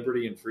that of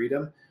liberty and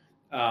freedom.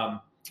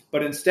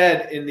 But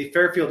instead, in the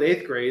Fairfield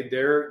 8th grade,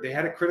 they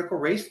had a critical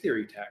race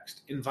theory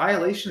text in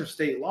violation of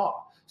state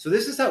law. So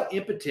this is how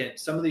impotent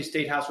some of these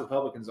state house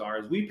Republicans are.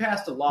 Is we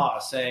passed a law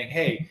saying,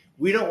 hey,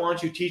 we don't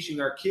want you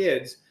teaching our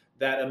kids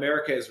that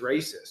America is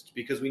racist,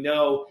 because we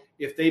know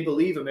if they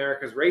believe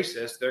America is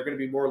racist, they're going to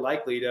be more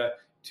likely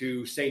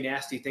to say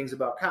nasty things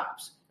about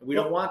cops. And we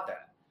don't want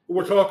that.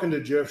 We're talking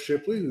to Jeff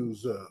Shipley,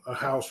 who's a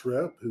House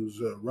rep,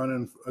 who's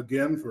running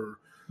again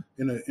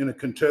in a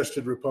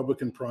contested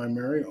Republican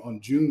primary on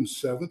June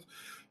 7th.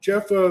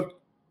 Jeff,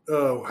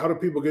 how do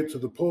people get to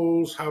the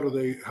polls? How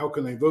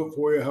can they vote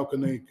for you? How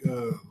can they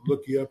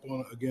look you up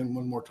on again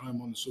one more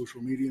time on the social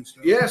media and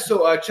stuff? Yeah,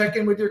 so check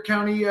in with your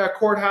county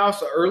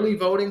courthouse. Early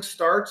voting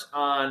starts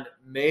on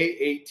May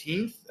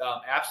 18th.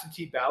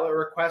 Absentee ballot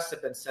requests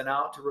have been sent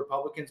out to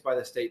Republicans by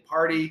the state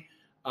party.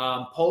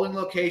 Polling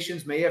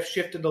locations may have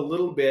shifted a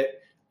little bit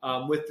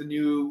with the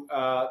new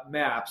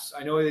maps.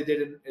 I know they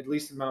did it at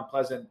least in Mount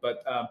Pleasant,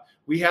 but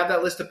we have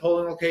that list of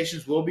polling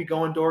locations. We'll be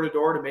going door to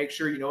door to make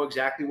sure you know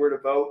exactly where to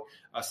vote.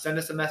 Send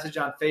us a message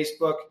on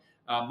Facebook.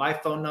 My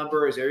phone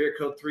number is area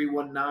code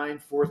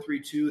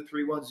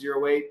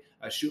 319-432-3108.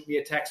 Shoot me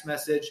a text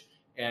message,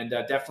 and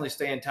definitely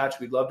stay in touch.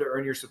 We'd love to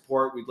earn your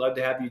support. We'd love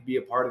to have you be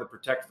a part of the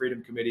Protect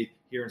Freedom Committee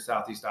here in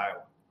Southeast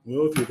Iowa.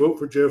 Well, if you vote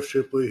for Jeff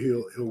Shipley,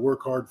 he'll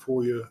work hard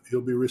for you.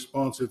 He'll be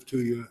responsive to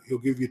you. He'll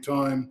give you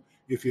time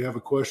if you have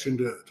a question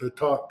to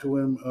talk to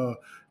him.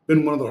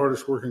 Been one of the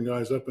hardest working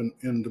guys up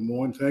in Des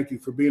Moines. Thank you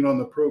for being on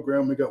the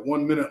program. We got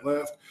 1 minute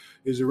left.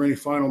 Is there any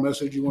final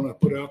message you want to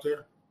put out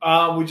there?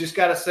 We just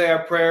got to say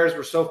our prayers.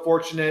 We're so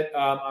fortunate.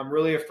 I'm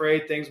really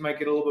afraid things might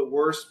get a little bit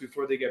worse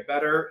before they get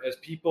better. As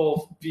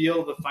people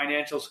feel the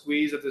financial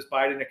squeeze of this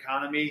Biden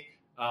economy,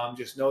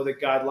 just know that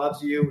God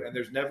loves you, and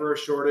there's never a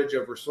shortage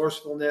of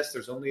resourcefulness.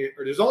 There's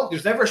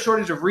never a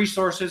shortage of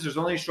resources. There's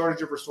only a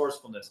shortage of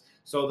resourcefulness.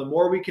 So the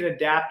more we can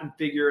adapt and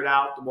figure it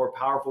out, the more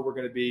powerful we're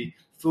going to be.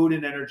 Food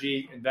and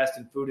energy, invest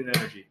in food and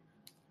energy.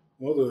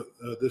 Well,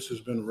 this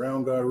has been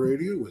Round Guy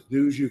Radio with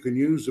news you can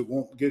use that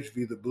won't get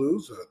you the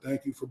blues.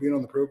 Thank you for being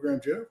on the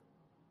program, Jeff.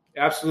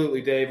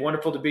 Absolutely, Dave.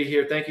 Wonderful to be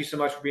here. Thank you so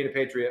much for being a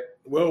patriot.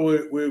 Well,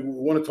 we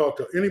want to talk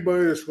to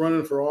anybody that's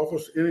running for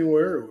office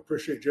anywhere. We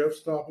appreciate Jeff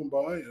stopping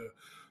by.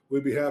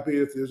 We'd be happy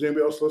if there's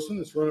anybody else listening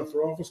that's running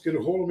for office, get a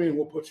hold of me and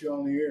we'll put you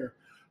on the air.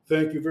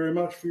 Thank you very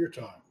much for your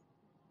time.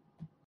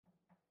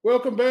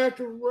 Welcome back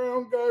to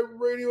Round Guy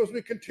Radio as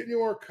we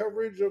continue our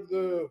coverage of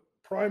the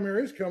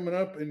primaries coming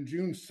up in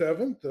June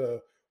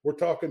 7th. We're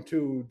talking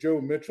to Joe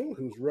Mitchell,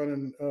 who's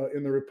running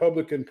in the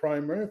Republican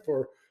primary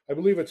for, I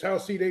believe it's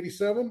House Seat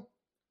 87.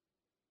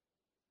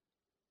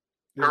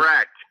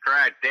 Correct.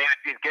 Dan,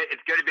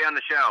 it's good to be on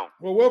the show.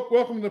 Well,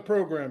 welcome to the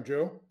program,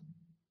 Joe.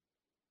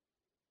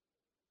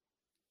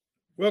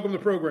 Welcome to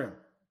the program.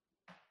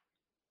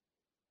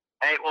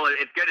 Hey, well,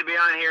 it's good to be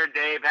on here,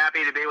 Dave.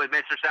 Happy to be with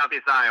Mr.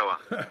 Southeast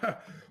Iowa.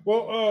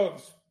 Well,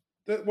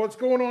 what's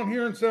going on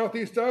here in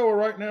Southeast Iowa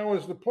right now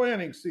is the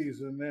planting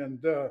season.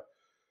 And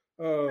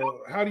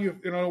how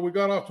do we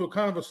got off to a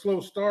kind of a slow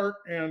start.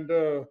 And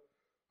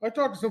I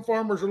talked to some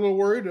farmers a little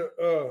worried,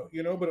 but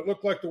it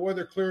looked like the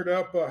weather cleared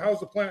up.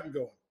 How's the planting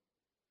going?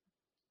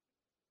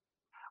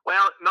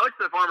 Well, most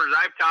of the farmers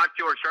I've talked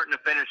to are starting to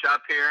finish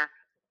up here,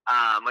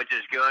 which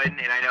is good.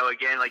 And I know,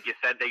 again, like you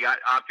said, they got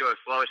off to a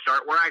slow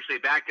start. We're actually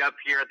back up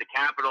here at the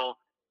Capitol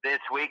this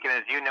week. And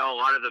as you know, a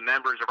lot of the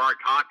members of our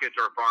caucus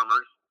are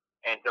farmers.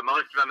 And so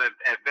most of them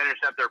have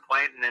finished up their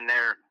planting, and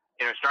they're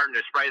starting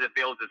to spray the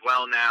fields as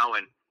well now.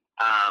 And,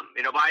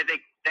 but I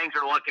think things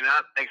are looking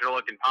up. Things are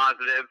looking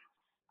positive.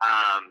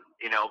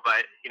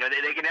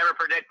 They can never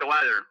predict the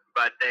weather,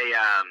 but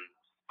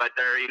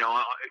they're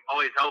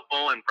always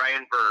hopeful and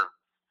praying for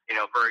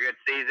a good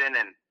season.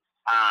 And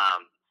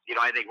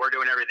I think we're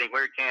doing everything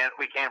we can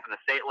from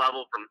the state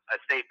level, from a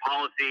state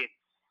policy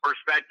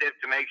perspective,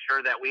 to make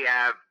sure that we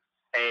have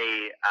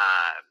a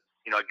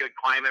good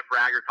climate for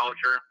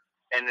agriculture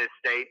in this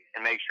state,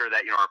 and make sure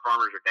that our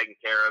farmers are taken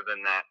care of,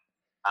 and that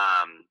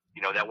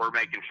that we're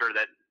making sure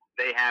that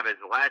they have as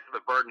less of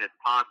a burden as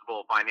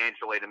possible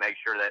financially, to make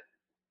sure that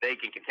they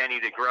can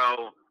continue to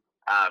grow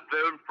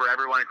food for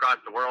everyone across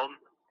the world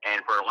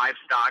and for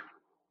livestock.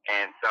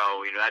 And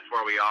so, that's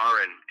where we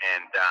are. And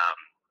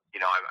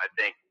I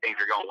think things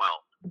are going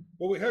well.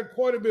 Well, we had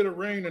quite a bit of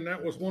rain, and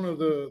that was one of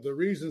the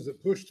reasons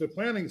that pushed the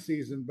planting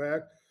season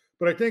back.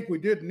 But I think we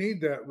did need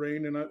that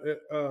rain, and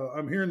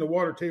I'm hearing the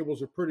water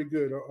tables are pretty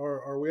good.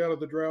 Are we out of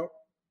the drought?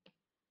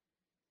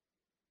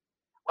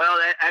 Well,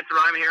 that's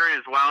what I'm hearing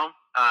as well.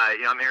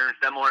 I'm hearing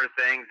similar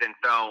things. And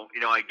so,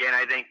 again,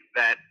 I think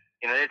that,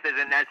 this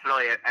isn't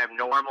necessarily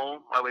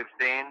abnormal what we've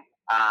seen.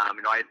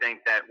 I think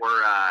that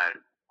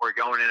we're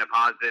going in a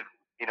positive,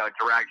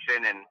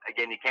 direction. And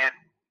again, you can't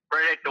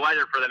predict the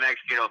weather for the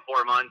next,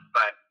 4 months,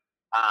 but,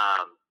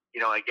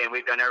 again,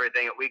 we've done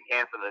everything that we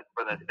can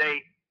for the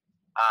state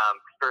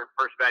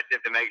perspective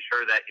to make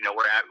sure that,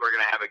 we're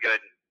going to have a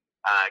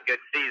good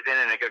season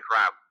and a good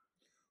crop.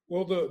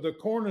 Well, the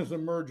corn is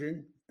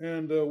emerging,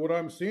 and what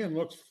I'm seeing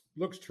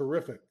looks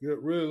terrific.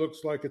 It really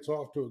looks like it's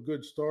off to a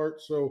good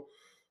start. So,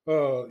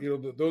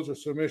 those are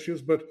some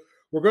issues, but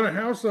we're going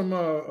to have some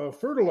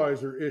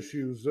fertilizer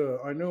issues.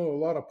 I know a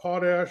lot of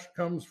potash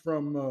comes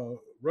from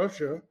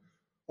Russia.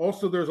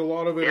 Also, there's a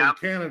lot of it in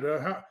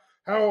Canada.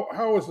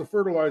 How is the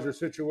fertilizer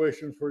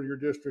situation for your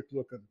district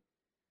looking?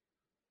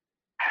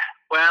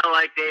 Well,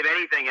 like Dave,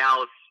 anything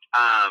else,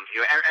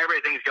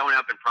 everything's going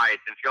up in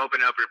price. It's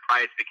going up in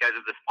price because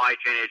of the supply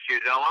chain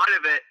issues. And a lot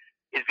of it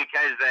is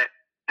because that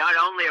not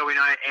only are we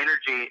not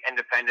energy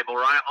independent, but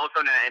we're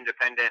also not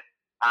independent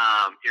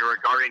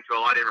regarding to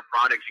a lot of different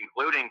products,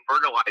 including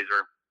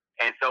fertilizer.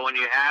 And so when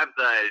you have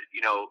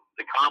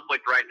the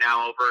conflict right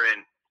now over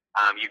in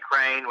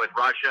Ukraine with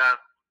Russia,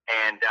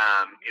 and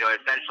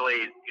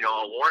essentially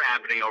a war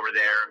happening over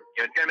there,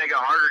 it's going to make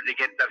it harder to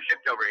get stuff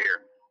shipped over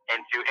here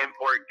and to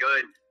import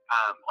goods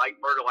like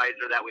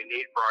fertilizer that we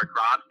need for our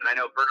crops. And I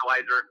know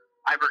fertilizer,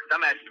 I've heard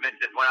some estimates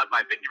that went up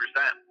by 50%.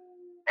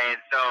 And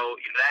so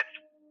that's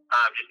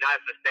just not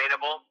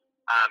sustainable.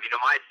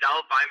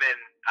 Myself, I'm in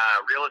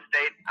real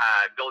estate,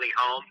 building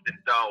homes. And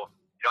so,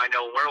 I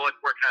know we're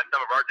working on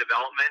some of our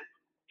developments,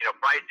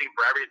 pricing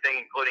for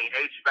everything, including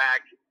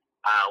HVAC,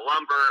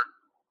 lumber,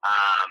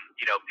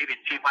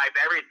 PVC pipe,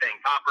 everything,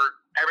 copper,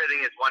 everything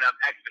has went up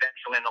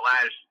exponentially in the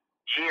last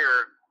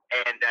year.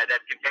 And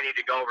that's continued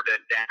to go over to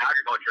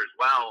agriculture as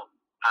well,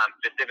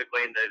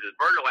 specifically in the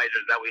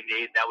fertilizers that we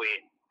need, that we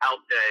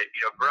help to,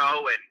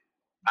 grow and,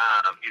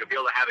 be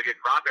able to have a good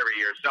crop every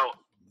year. So,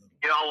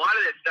 a lot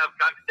of this stuff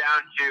comes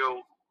down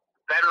to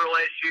federal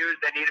issues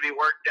that need to be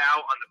worked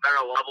out on the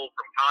federal level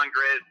from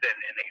Congress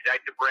and the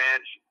executive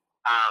branch.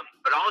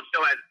 But also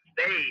as a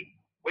state,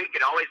 we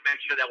can always make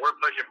sure that we're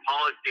pushing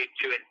policy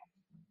to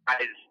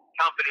as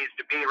companies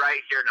to be right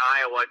here in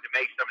Iowa to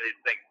make some of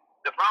these things.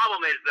 The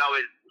problem is, though,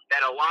 is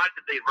that a lot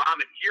of the raw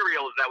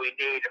materials that we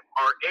need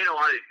are in a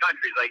lot of these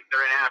countries, like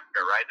they're in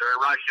Africa, right? They're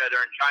in Russia,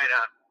 they're in China.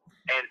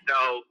 And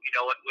so,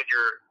 when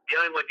you're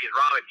dealing with these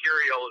raw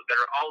materials that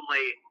are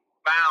only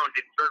found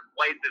in certain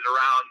places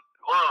around the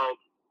globe,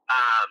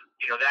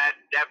 that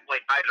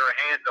definitely ties our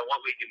hands on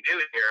what we can do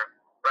here.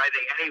 But I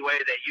think any way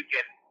that you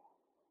can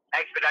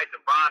expedite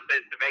the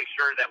process to make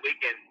sure that we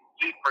can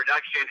keep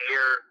production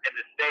here in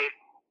the state,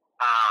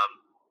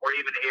 or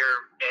even here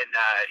in,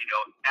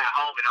 at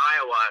home in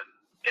Iowa,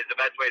 is the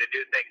best way to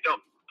do things. So,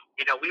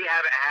 we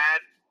haven't had,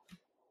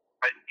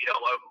 a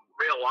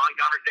real long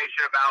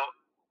conversation about,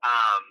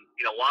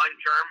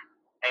 long-term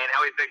and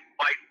how we fix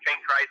supply chain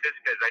crisis,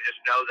 because I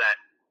just know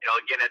that,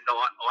 again, it's a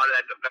lot of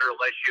that's a federal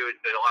issue. It's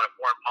a lot of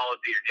foreign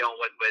policy you're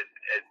dealing with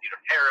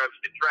tariffs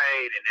and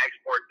trade and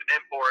exports and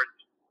imports.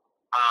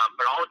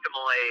 But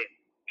ultimately,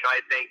 I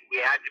think we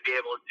had to be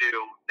able to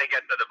think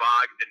outside the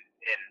box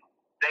and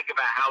think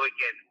about how we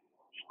can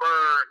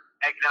spur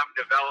economic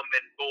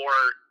development for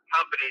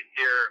companies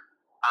here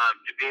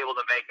to be able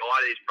to make a lot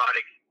of these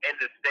products in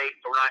the state,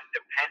 so we're not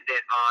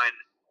dependent on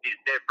these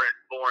different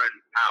foreign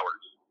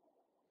powers.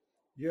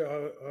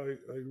 Yeah,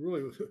 I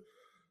really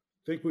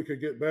think we could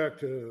get back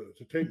to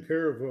taking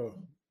care of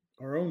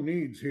our own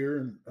needs here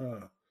and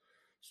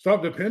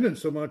stop depending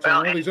so much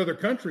on all these other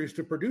countries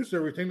to produce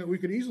everything that we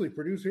could easily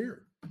produce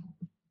here.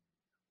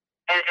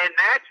 And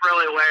that's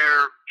really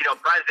where,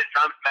 President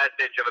Trump's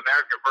message of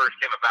America First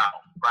came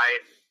about, right?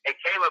 It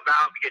came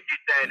about because he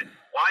said,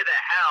 why the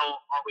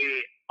hell are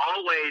we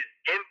always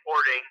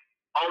importing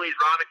all these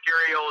raw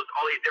materials,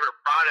 all these different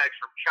products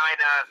from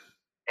China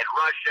and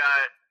Russia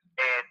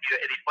and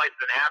these places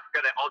in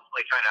Africa that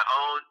ultimately China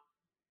owns?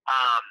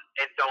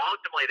 And so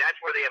ultimately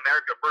that's where the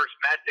America First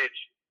message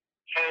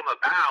came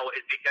about,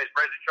 is because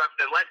President Trump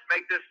said, let's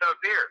make this stuff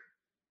here.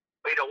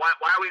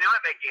 Why are we not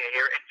making it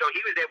here? And so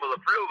he was able to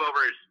prove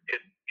over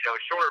his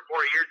short 4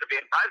 years of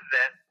being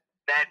president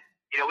that,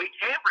 we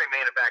can bring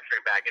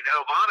manufacturing back. And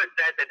Obama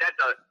said that that's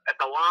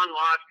a long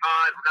lost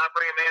cause. We're not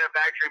bringing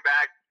manufacturing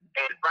back.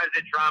 And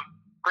President Trump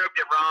proved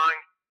it wrong,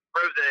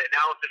 proved the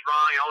analysis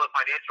wrong, and all the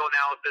financial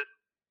analysis,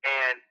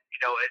 and,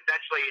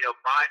 essentially,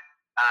 brought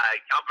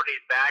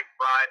companies back,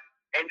 brought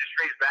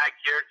industries back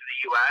here to the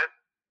U.S.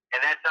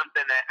 And that's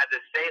something that at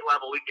the state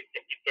level we can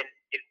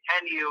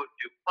continue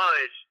to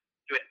push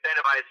to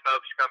incentivize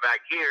folks to come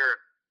back here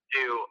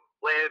to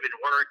live and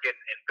work and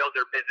build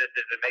their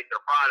businesses and make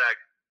their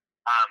products.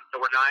 So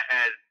we're not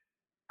as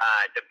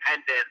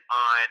dependent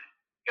on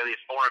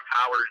these foreign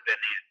powers and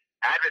these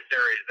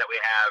adversaries that we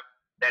have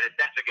that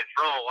essentially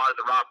control a lot of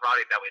the raw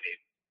product that we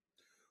need.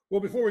 Well,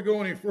 before we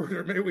go any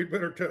further, maybe we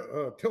better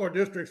tell our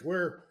districts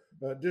where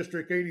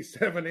District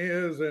 87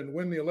 is and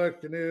when the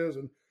election is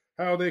and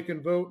how they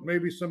can vote,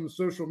 maybe some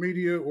social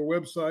media or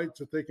websites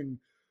that they can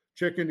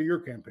check into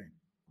your campaign.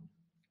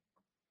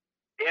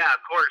 Yeah, of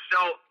course.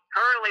 So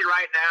currently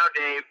right now,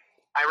 Dave,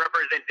 I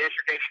represent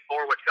District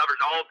 84, which covers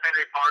all of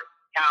Henry Park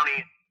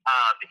County,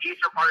 the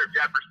eastern part of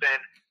Jefferson,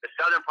 the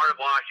southern part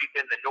of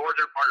Washington, the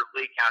northern part of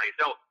Lee County.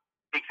 So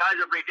because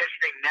of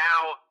redistricting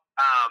now,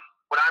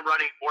 what I'm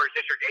running for is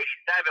District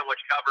 87,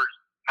 which covers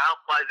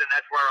Mount Pleasant.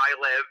 That's where I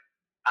live.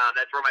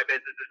 That's where my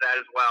business is at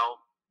as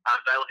well.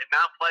 So I live in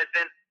Mount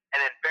Pleasant,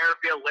 and then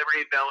Fairfield,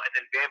 Libertyville, and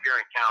then Van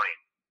Buren County.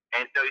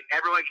 And so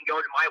everyone can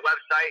go to my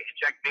website and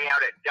check me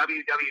out at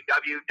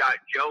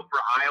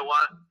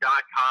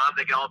www.joeforiowa.com.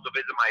 They can also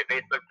visit my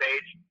Facebook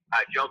page,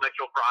 Joe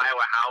Mitchell for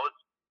Iowa House.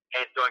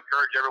 And so I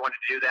encourage everyone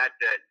to do that,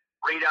 to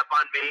read up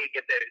on me,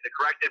 get the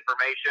correct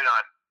information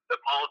on the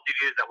policy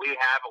views that we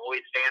have and what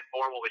we stand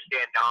for, what we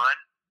stand on.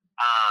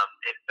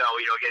 And so,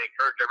 again,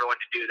 encourage everyone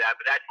to do that.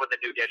 But that's what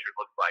the new district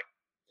looks like.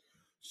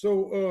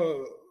 So,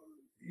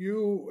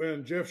 you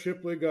and Jeff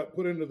Shipley got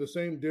put into the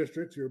same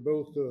districts. You're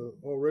both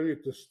already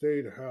at the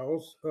state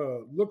house.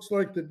 Looks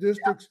like the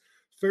district's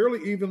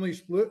fairly evenly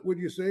split,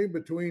 would you say,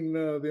 between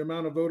the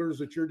amount of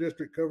voters that your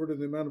district covered and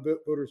the amount of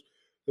voters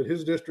that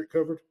his district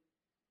covered?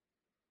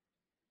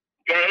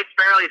 Yeah, it's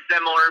fairly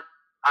similar.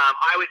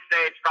 I would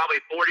say it's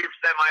probably 40%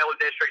 my old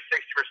district,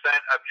 60%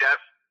 of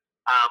Jeff's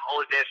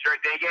old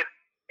district. And again,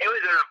 it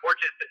was an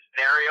unfortunate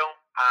scenario.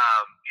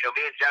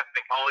 Me and Jeff have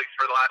been colleagues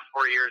for the last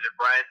 4 years and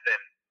friends,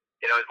 and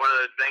it's one of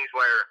those things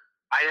where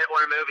I didn't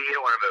want to move, he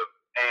didn't want to move.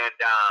 And,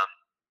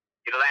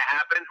 that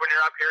happens when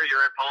you're up here.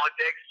 You're in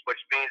politics,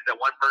 which means that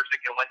one person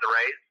can win the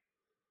race.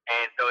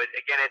 And so, it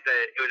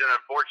was an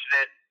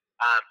unfortunate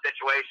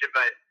situation,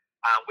 but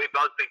we've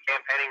both been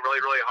campaigning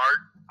really, really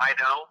hard, I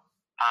know.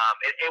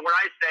 And what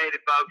I say to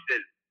folks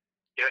is,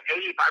 85%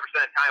 of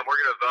the time we're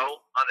going to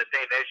vote on the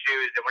same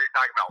issues, and we're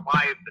talking about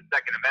life, the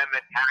Second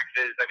Amendment,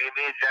 taxes. I mean,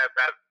 me and Jeff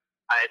have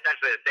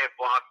essentially the same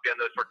philosophy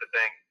on those sorts of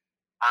things.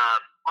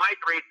 My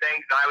three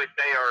things that I would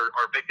say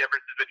are big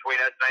differences between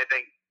us, and I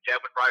think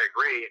Jeff would probably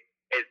agree,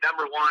 is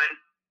number one,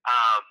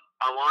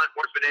 on law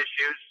enforcement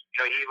issues.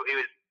 He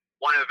was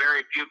one of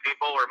very few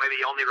people, or maybe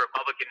the only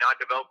Republican not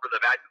to vote for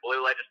the Back to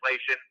Blue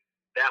legislation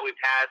that we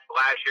passed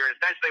last year. And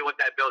essentially what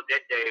that bill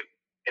did, Dave,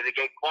 is it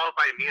gave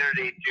qualified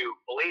immunity to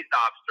police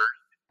officers,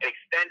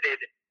 extended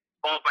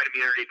qualified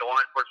immunity to law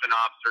enforcement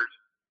officers,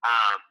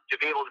 to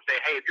be able to say,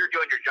 hey, if you're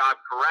doing your job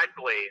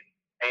correctly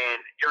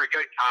and you're a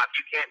good cop,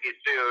 you can't be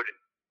sued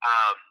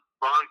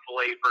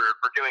wrongfully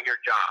for doing your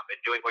job and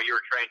doing what you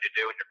were trained to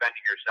do and defending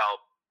yourself.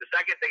 The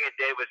second thing it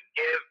did was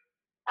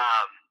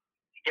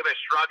give a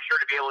structure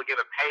to be able to give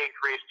a pay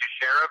increase to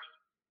sheriffs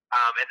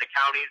in the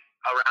counties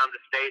around the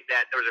state,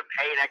 that there was a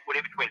pay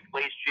inequity between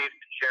police chiefs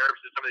and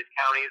sheriffs in some of these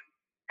counties.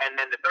 And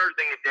then the third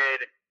thing it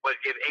did was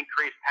give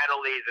increased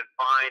penalties and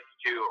fines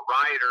to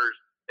rioters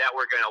that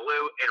were going to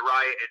loot and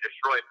riot and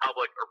destroy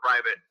public or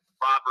private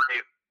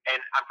property.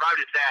 And I'm proud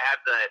to say I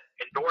have the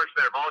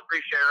endorsement of all three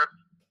sheriffs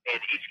in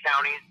each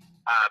county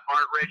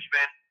Bart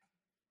Richmond,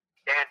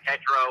 Dan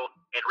Tetro,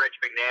 and Rich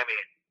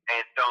McNamee.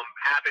 And so I'm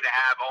happy to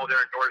have all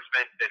their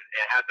endorsements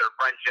and have their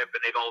friendship,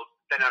 and they've all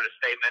sent out a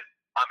statement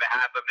on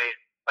behalf of me.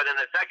 But then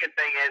the second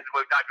thing is,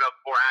 we've talked about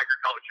before,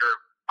 agriculture.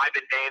 I've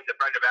been named the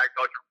Friend of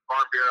Agriculture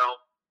Farm Bureau.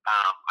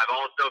 I've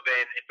also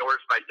been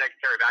endorsed by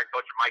Secretary of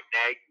Agriculture Mike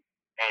Naig.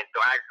 And so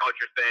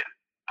agriculture's been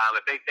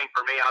a big thing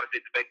for me.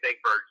 Obviously, it's a big thing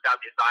for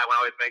Southeast Iowa.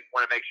 I always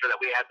want to make sure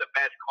that we have the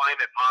best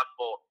climate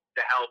possible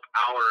to help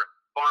our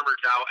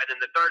farmers out. And then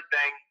the third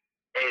thing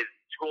is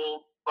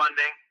school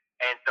funding.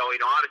 And so,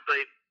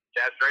 obviously,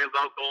 Jeff's very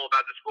local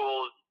about the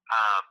schools.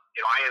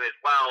 I am as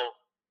well.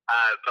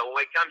 But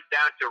when it comes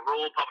down to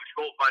rural public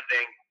school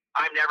funding,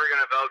 I'm never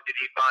going to vote to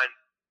defund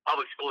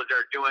public schools that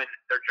are doing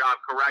their job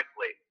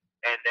correctly.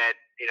 And that,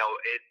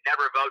 it's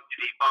never vote to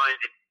defund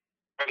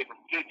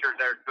teachers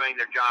that are doing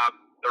their job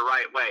the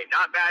right way.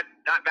 Not bad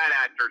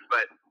actors,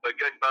 but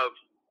good folks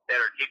that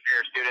are teaching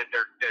your students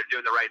that are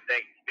doing the right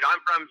thing.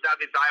 I'm from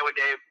Southeast Iowa,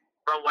 Dave,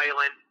 from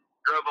Wayland.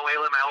 Grew up in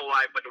Wayland my whole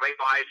life, went to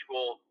Waco High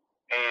School.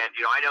 And,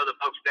 I know the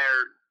folks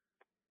there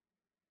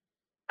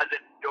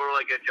do a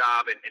really good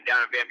job and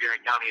down in Van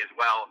Buren County as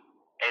well.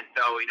 And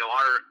so,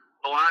 our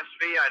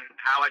philosophy on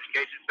how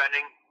education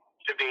spending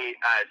should be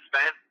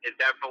spent is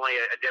definitely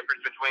a difference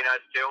between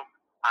us two.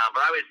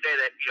 But I would say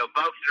that,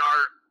 folks in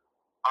our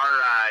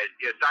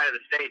side of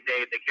the state,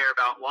 Dave, they care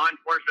about law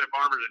enforcement,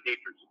 farmers, and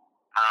teachers.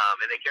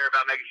 And they care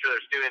about making sure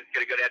their students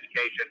get a good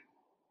education.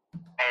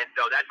 And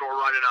so that's what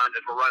we're running on.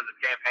 That's what we're running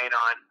this campaign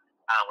on.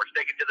 We're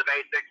sticking to the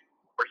basics.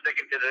 We're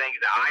sticking to the things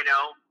that I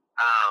know.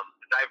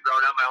 I've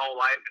grown up my whole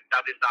life in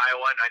Southeast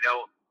Iowa, and I know,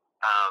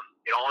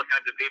 all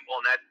kinds of people,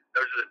 and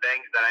those are the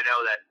things that I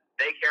know that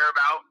they care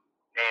about,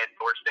 and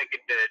we're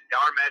sticking to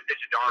our message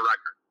and to our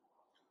record.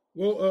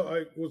 Well,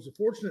 I was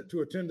fortunate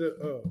to attend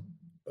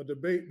a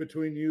debate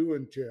between you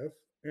and Jeff,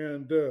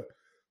 and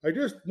I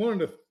just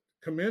wanted to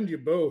commend you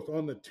both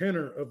on the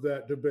tenor of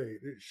that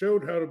debate. It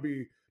showed how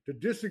to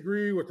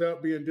disagree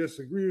without being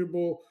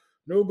disagreeable.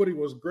 Nobody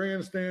was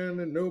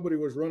grandstanding. Nobody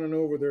was running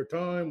over their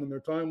time. When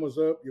their time was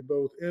up, you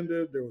both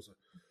ended. There was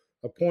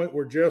a point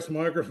where Jeff's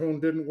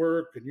microphone didn't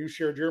work, and you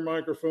shared your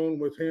microphone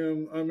with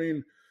him. I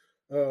mean,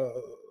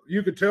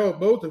 you could tell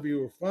both of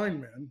you are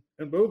fine men,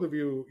 and both of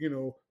you,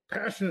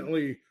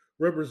 passionately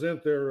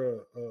represent their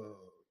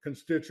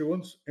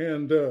constituents.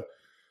 And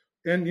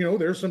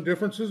there's some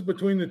differences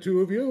between the two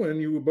of you, and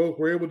you both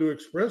were able to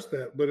express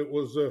that. But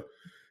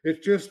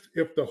it's just,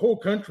 if the whole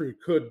country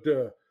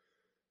could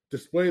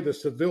display the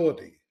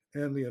civility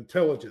and the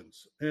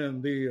intelligence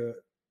and the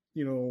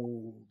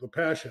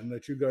passion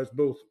that you guys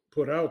both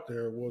put out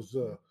there was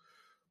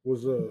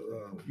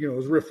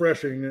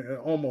refreshing and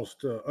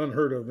almost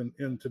unheard of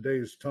in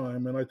today's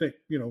time. And I think,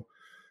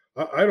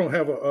 I don't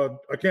have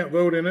I can't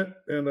vote in it,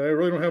 and I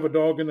really don't have a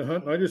dog in the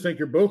hunt. And I just think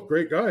you're both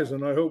great guys.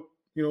 And I hope,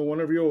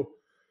 whenever you'll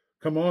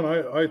come on,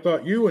 I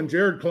thought you and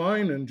Jared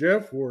Klein and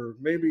Jeff were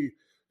maybe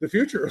the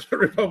future of the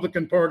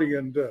Republican Party.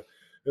 And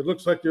it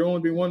looks like there'll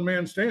only be one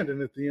man standing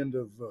at the end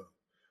of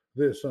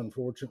this,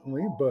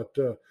 unfortunately. But,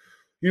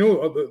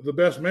 the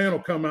best man will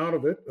come out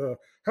of it.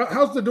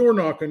 How's the door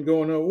knocking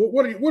going?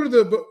 What are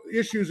the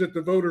issues that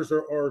the voters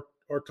are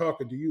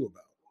talking to you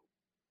about?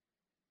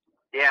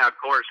 Yeah, of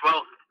course.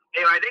 Well,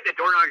 I think the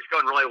door knocking's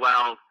going really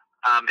well.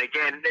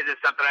 Again, this is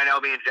something I know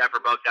me and Jeff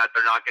are both out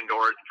there knocking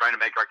doors and trying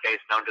to make our case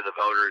known to the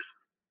voters.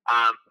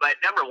 But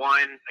number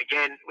one,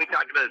 again, we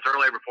talked about this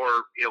earlier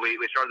before,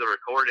 we started the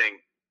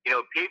recording.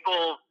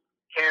 People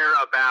care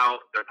about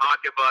their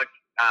pocketbook.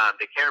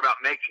 They care about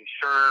making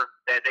sure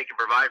that they can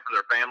provide for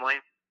their family,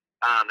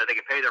 that they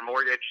can pay their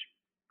mortgage,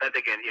 that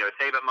they can,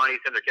 save up money,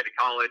 send their kid to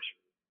college,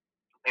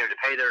 to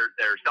pay their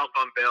cell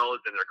phone bills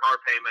and their car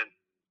payments.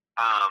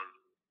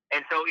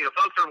 And so,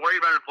 folks are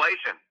worried about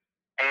inflation,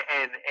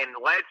 and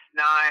let's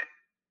not,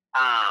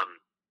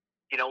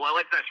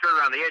 let's not skirt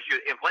around the issue.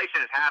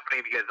 Inflation is happening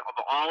because of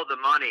all the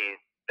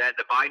money that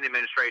the Biden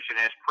administration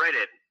has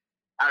printed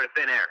out of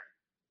thin air.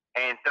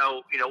 And so,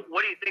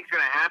 what do you think is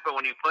going to happen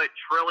when you put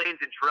trillions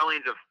and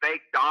trillions of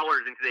fake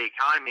dollars into the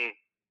economy?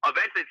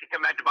 Eventually, it's going to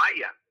come back to bite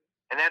you.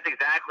 And that's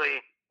exactly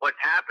what's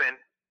happened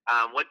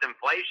with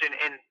inflation.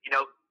 And,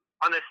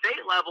 on the state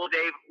level,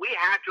 Dave, we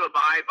have to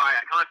abide by a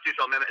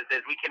constitutional amendment that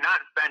says we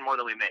cannot spend more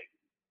than we make.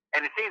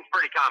 And it seems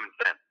pretty common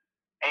sense.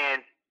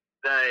 And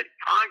the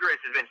Congress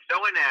has been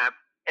so inept,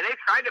 and they've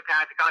tried to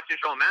pass a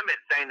constitutional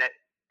amendment saying that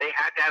they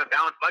have to have a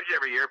balanced budget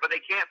every year, but they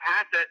can't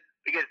pass it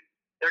because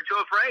they're too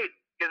afraid.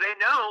 Because they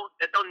know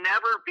that they'll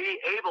never be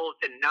able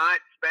to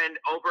not spend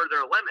over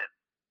their limits.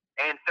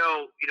 And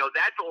so,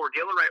 that's what we're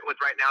dealing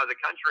with right now as a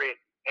country.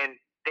 And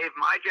Dave,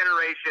 my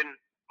generation,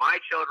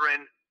 my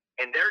children,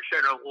 and their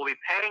children will be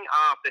paying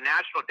off the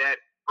national debt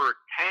for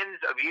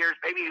tens of years,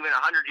 maybe even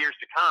 100 years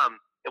to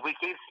come, if we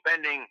keep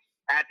spending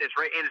at this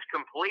rate. And it's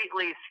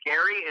completely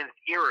scary and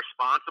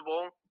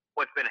irresponsible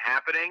what's been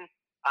happening.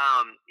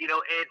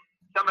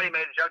 Somebody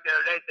made a joke the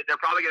other day that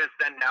they're probably going to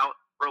send out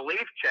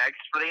relief checks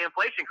for the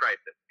inflation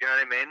crisis. You know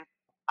what I mean?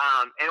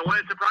 And it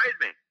wouldn't surprise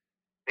me,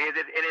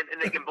 And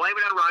they can blame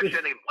it on Russia,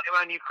 and they can blame it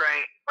on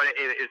Ukraine, but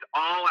it is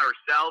all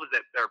ourselves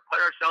that are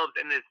put ourselves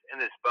in this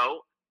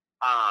boat.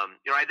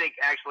 I think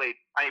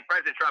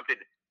President Trump did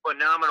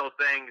phenomenal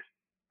things,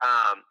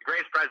 the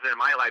greatest president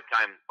in my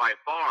lifetime by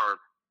far.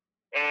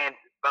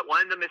 But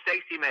one of the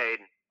mistakes he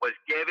made was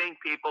giving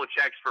people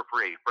checks for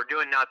free for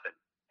doing nothing,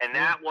 and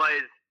that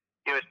was.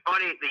 It was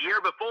funny. The year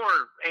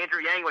before,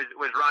 Andrew Yang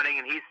was running,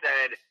 and he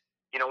said,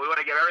 we want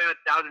to give everyone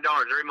 $1,000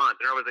 every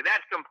month. And I was like,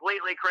 that's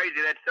completely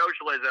crazy. That's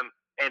socialism.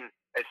 And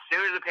as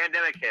soon as the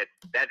pandemic hit,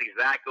 that's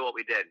exactly what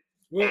we did.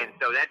 Well, and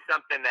so that's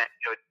something that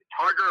it's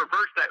hard to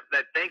reverse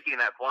that thinking,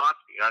 that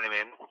philosophy. You know what I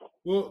mean?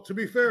 Well, to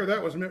be fair,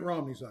 that was Mitt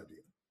Romney's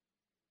idea.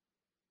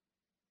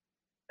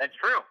 That's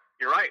true.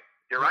 You're right.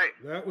 You're right.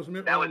 That was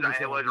Mitt Romney's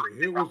idea.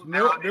 It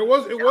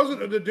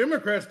wasn't. The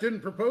Democrats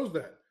didn't propose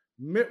that.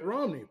 Mitt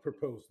Romney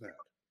proposed that.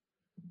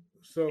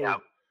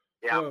 So,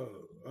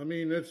 I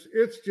mean,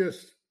 it's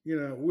just,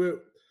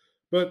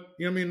 but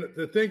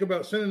the thing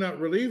about sending out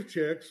relief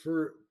checks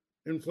for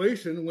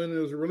inflation when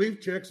there's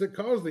relief checks that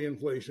cause the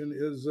inflation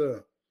is,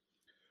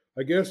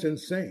 I guess,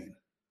 insane.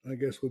 I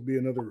guess would be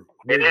another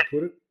way to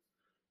put it.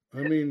 I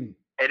mean,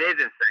 it is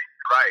insane,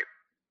 right?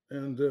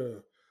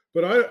 And,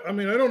 but I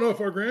don't know if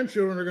our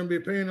grandchildren are going to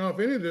be paying off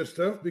any of this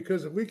stuff,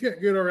 because if we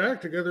can't get our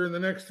act together in the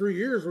next 3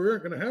 years, we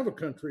aren't going to have a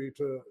country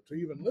to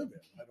even live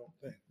in. I don't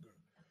think.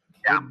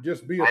 Yeah,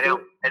 just be. I know,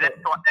 and that's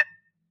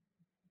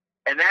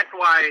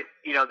why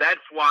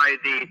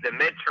the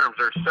midterms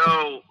are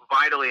so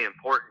vitally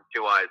important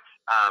to us,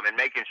 and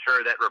making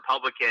sure that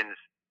Republicans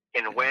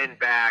can win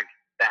back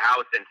the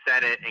House and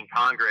Senate and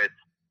Congress,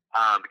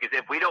 because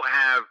if we don't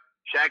have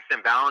checks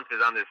and balances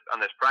on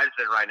this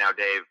president right now,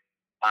 Dave,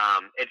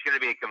 it's going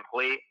to be a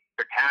complete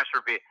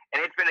catastrophe,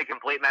 and it's been a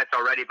complete mess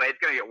already, but it's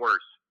going to get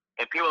worse,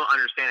 and people don't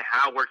understand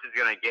how worse it's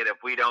going to get if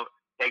we don't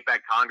take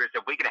back Congress,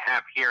 if we can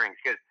have hearings,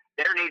 because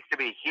there needs to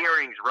be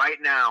hearings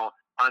right now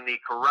on the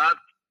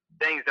corrupt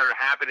things that are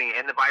happening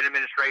in the Biden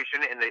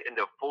administration and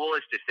the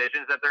foolish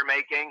decisions that they're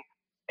making.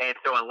 And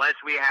so unless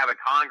we have a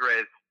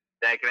Congress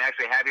that can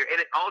actually have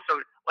and it also,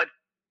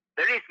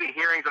 there needs to be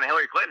hearings on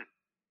Hillary Clinton,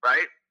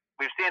 right?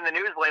 We've seen the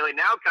news lately.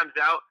 Now it comes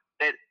out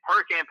that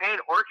her campaign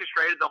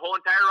orchestrated the whole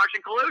entire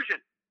Russian collusion.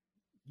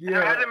 Yeah. And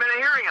there hasn't been a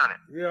hearing on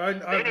it. Yeah,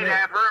 they need to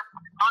have her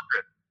in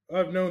Congress.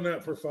 I've known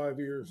that for 5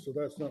 years, so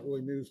that's not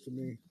really news to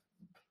me.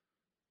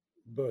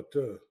 But,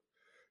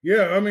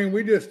 I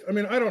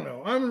mean, I don't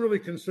know. I'm really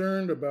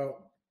concerned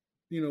about,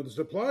 the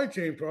supply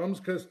chain problems,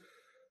 because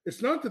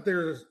it's not that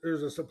there's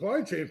a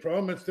supply chain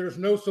problem. It's there's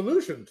no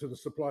solution to the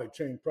supply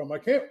chain problem.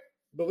 I can't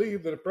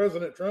believe that if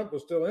President Trump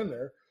was still in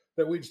there,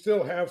 that we'd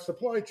still have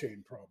supply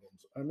chain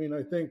problems. I mean,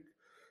 I think,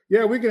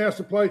 we can have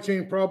supply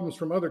chain problems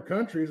from other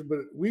countries, but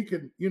we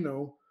could,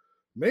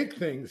 make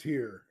things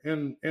here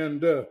and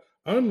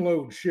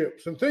unload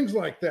ships and things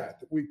like that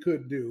we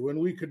could do. And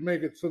we could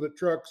make it so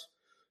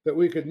that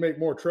we could make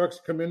more trucks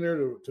come in there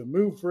to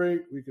move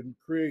freight. We can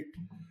create,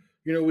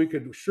 we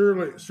could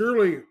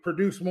surely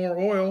produce more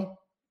oil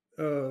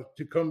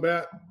to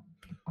combat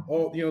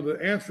all, the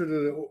answer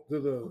to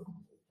the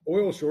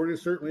oil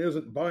shortage certainly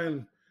isn't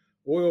buying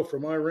oil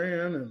from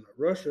Iran and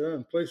Russia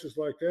and places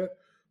like that.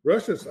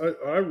 Russia's,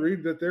 I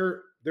read that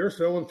they're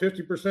selling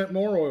 50%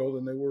 more oil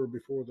than they were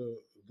before the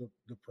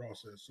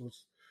process. So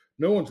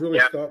no one's really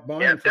stopped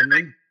buying from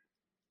them.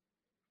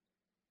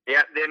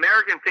 Yeah, the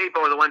American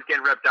people are the ones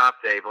getting ripped off,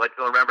 Dave. Let's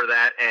remember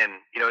that. And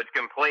it's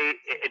complete.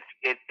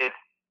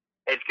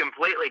 It's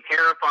completely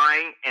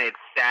terrifying, and it's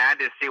sad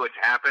to see what's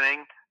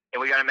happening.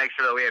 And we got to make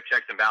sure that we have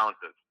checks and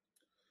balances.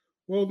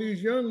 Well,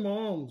 these young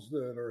moms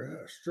that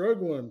are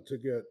struggling to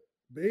get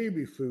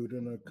baby food,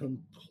 and a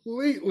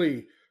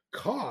completely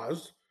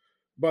caused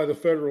by the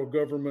federal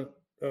government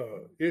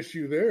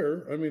issue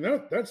there. I mean,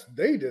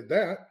 they did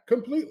that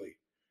completely.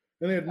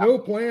 And they had no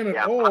plan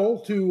at all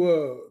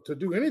to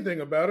do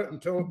anything about it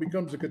until it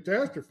becomes a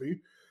catastrophe,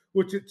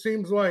 which it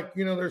seems like,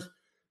 you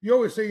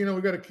always say,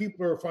 we got to keep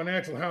our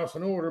financial house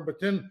in order, but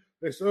then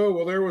they say, oh,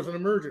 well, there was an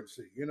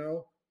emergency,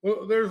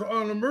 Well, there's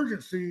an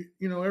emergency,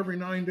 every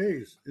 9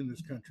 days in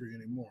this country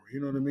anymore. You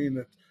know what I mean?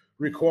 That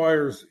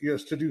requires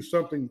us to do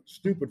something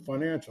stupid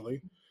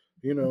financially,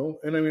 And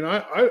I mean,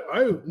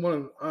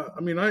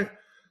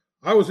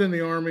 I was in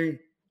the Army.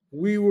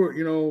 We were,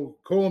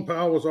 Colin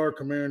Powell was our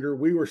commander.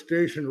 We were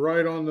stationed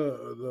right on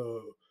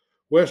the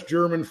West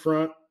German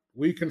front.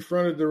 We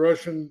confronted the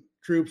Russian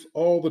troops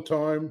all the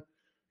time,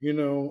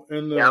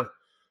 and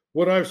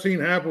what I've seen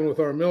happen with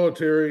our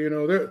military,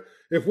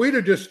 if we'd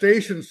have just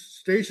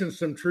stationed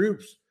some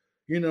troops,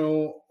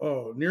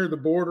 near the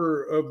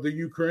border of the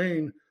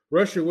Ukraine,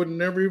 Russia would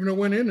never even have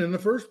went in the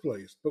first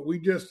place. But we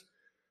just,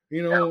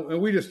 and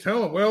we just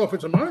tell them, well, if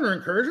it's a minor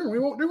incursion, we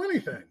won't do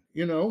anything,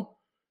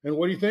 And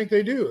what do you think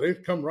they do? They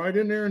come right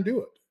in there and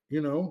do it,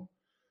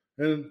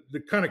 And they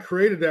kind of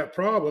created that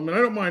problem. And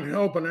I don't mind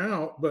helping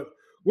out, but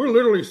we're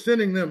literally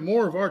sending them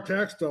more of our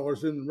tax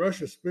dollars than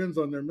Russia spends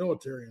on their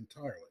military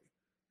entirely,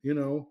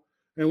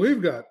 And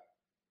we've got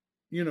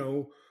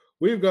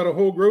a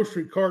whole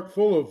grocery cart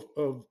full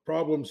of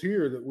problems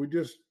here that we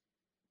just,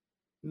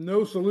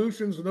 No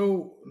solutions,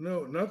 no,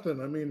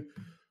 nothing. I mean,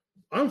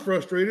 I'm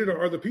frustrated.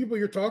 Are the people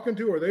you're talking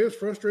to, are they as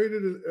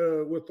frustrated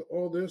with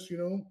all this,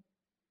 100%.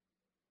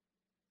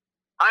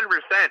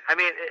 I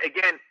mean,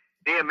 again,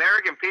 the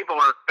American people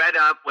are fed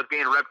up with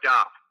being ripped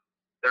off.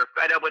 They're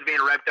fed up with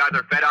being ripped off.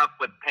 They're fed up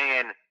with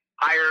paying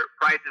higher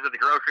prices at the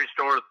grocery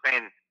stores,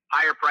 paying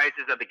higher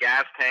prices at the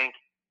gas tank.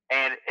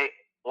 And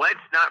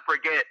let's not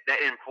forget that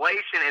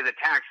inflation is a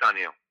tax on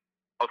you.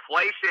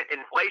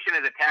 Inflation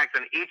is a tax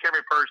on each and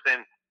every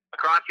person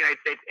across the United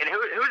States. And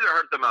who's it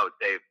hurt the most,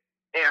 Dave?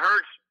 It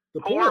hurts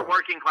the poor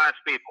working class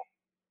people.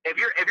 If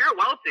you're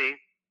wealthy,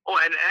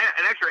 an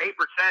extra 8%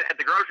 at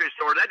the grocery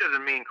store, that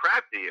doesn't mean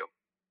crap to you.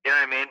 You know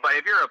what I mean? But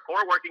if you're a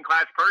poor working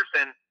class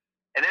person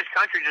in this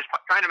country just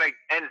trying to make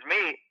ends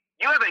meet,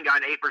 you haven't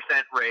gotten 8%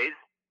 raise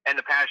in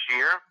the past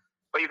year,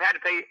 but you've had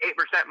to pay 8%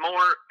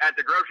 more at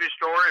the grocery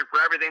store and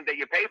for everything that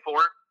you pay for,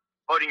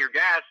 including your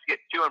gas to get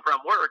to and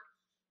from work.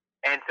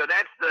 And so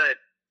that's the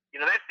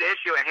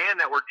issue at hand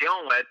that we're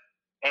dealing with.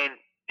 And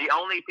the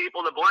only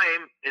people to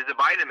blame is the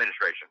Biden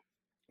administration.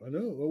 I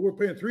know. Well, we're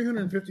paying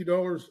 $350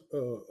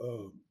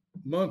 a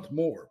month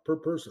more per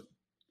person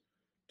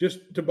just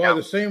to buy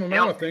the same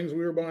amount of things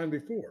we were buying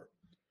before.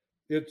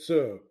 It's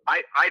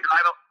I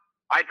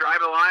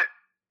drive a lot,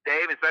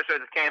 Dave,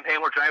 especially with this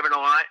campaign. We're driving a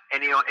lot,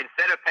 and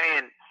instead of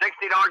paying $60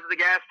 at the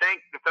gas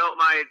tank to fill up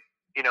my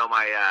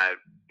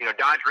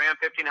Dodge Ram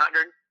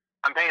 1500,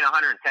 I'm paying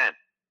 $110.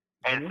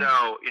 And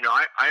so,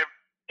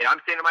 I'm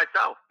seeing it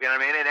myself. You know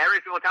what I mean? And every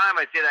single time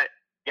I see that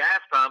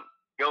gas pump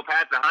go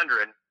past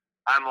 100,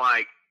 I'm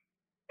like,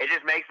 it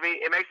makes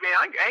me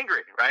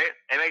angry, right?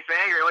 It makes me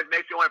angry. It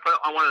makes me want to put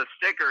on one of the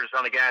stickers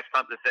on the gas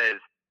pump that says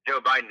Joe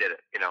Biden did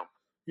it.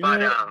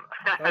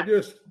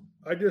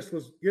 I just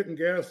was getting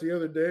gas the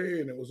other day,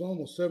 and it was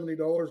almost $70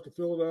 to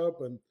fill it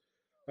up. And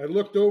I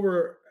looked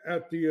over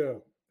at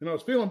and I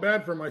was feeling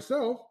bad for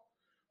myself.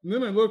 And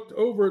then I looked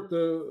over at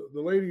the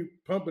lady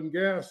pumping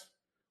gas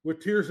with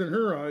tears in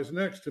her eyes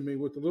next to me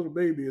with the little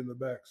baby in the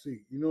back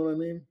seat. You know what I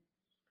mean?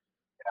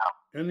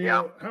 Yeah. And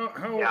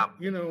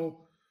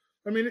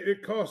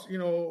it costs,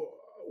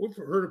 we've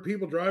heard of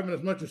people driving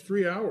as much as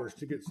 3 hours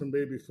to get some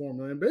baby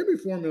formula, and baby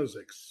formula is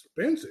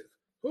expensive.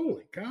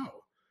 Holy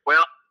cow.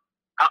 Well,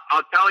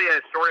 I'll tell you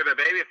a story of a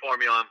baby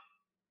formula.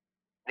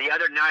 The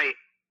other night,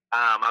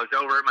 I was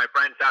over at my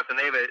friend's house, and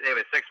they have a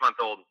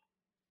 6-month-old,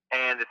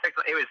 and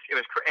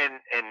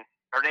and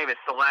her name is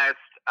Celeste,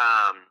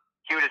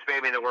 cutest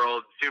baby in the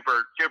world,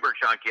 super, super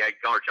chunky. I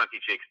call her Chunky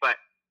Cheeks. But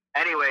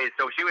anyway,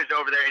 so she was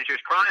over there, and she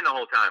was crying the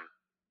whole time.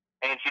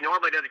 And she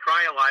normally doesn't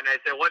cry a lot. And I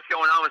said, what's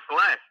going on with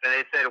Celeste? And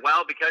they said,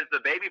 well, because of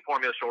the baby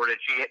formula shortage,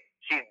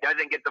 she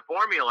doesn't get the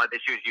formula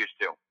that she was used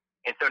to.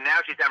 And so now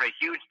she's having a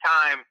huge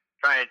time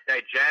trying to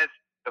digest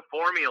the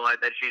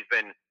formula that she's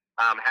been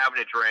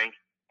having to drink.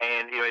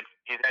 And,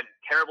 she's had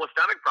terrible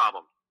stomach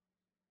problems.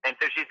 And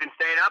so she's been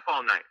staying up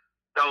all night.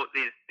 So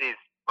these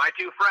my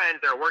two friends,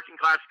 they're working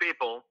class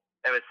people.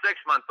 They have a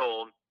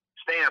 6-month-old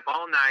staying up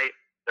all night.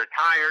 They're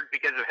tired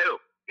because of who?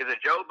 Because of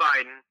Joe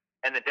Biden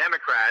and the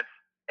Democrats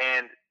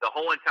and the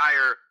whole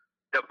entire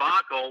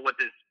debacle with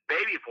this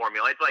baby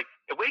formula. It's like,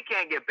 if we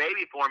can't get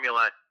baby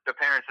formula to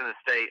parents in the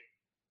state,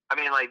 I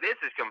mean, like, this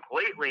is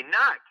completely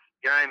nuts.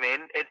 You know what I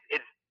mean?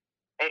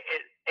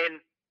 And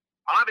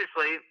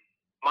obviously,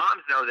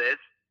 moms know this.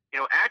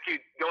 After you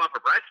go off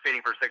for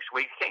breastfeeding for 6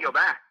 weeks, you can't go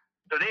back.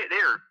 So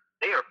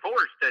they are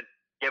forced to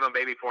give them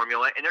baby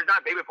formula, and there's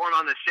not baby formula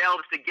on the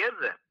shelves to give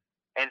them.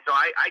 And so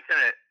I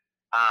kind of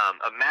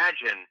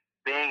imagine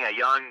being a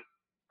young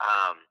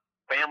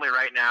family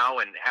right now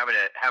and having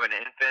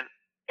an infant.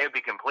 It would be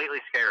completely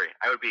scary.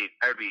 I would be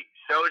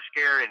so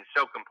scared and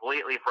so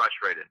completely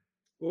frustrated.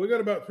 Well, we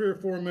got about 3 or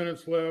 4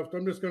 minutes left.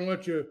 I'm just going to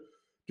let you,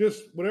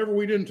 just whatever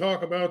we didn't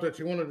talk about that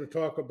you wanted to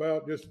talk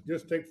about, just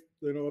take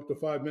up to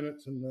 5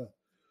 minutes and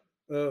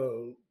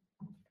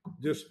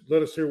just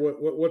let us hear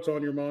what's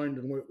on your mind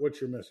and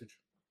what's your message.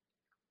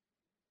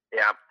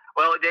 Yeah.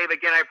 Well, Dave,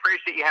 again, I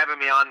appreciate you having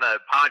me on the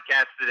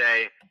podcast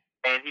today.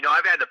 And,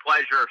 I've had the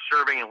pleasure of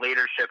serving in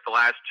leadership the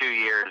last 2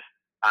 years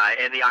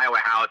in the Iowa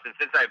House. And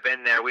since I've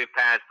been there, we've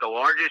passed the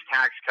largest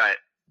tax cut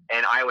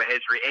in Iowa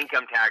history,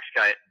 income tax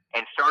cut.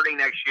 And starting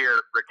next year,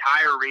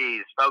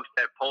 retirees, folks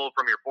that pull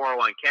from your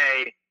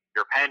 401k,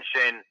 your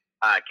pension,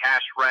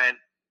 cash rent,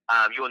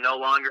 you will no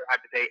longer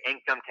have to pay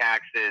income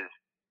taxes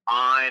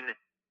on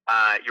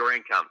your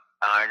income,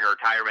 on your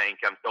retirement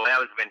income. So that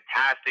was a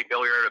fantastic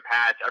bill here to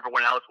pass.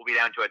 Everyone else will be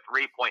down to a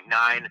 3.9%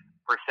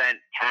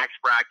 tax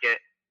bracket,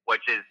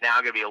 which is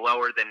now going to be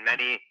lower than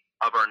many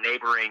of our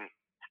neighboring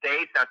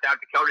states. Now, South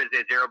Dakota is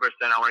at 0%.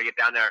 I want to get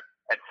down there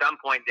at some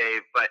point,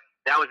 Dave, but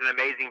that was an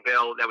amazing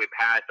bill that we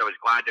passed. I was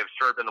glad to have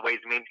served on the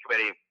Ways and Means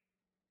Committee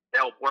to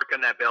help work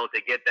on that bill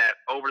to get that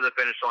over the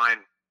finish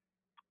line.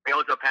 We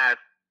also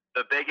passed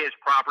the biggest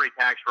property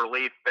tax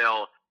relief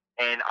bill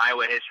in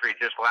Iowa history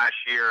just last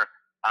year,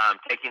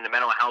 taking the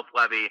mental health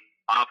levy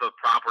off of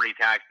property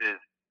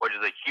taxes, which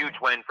is a huge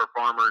win for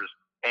farmers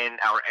in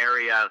our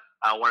area.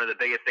 One of the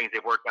biggest things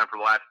they've worked on for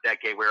the last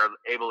decade. We were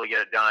able to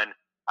get it done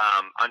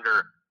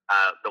under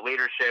the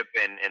leadership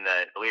and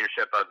the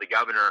leadership of the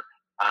governor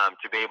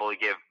to be able to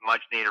give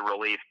much needed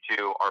relief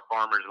to our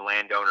farmers and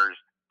landowners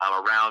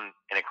around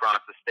and across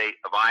the state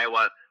of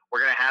Iowa. We're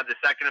going to have the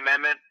Second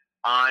Amendment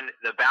on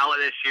the ballot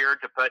this year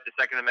to put the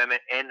Second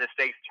Amendment in the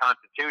state's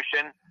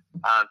constitution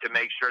to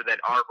make sure that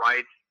our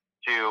rights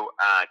to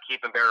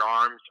keep and bear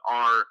arms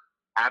are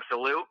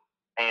absolute.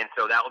 And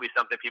so that will be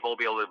something people will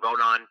be able to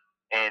vote on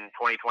in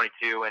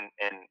 2022 and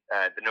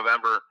the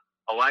November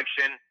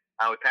election.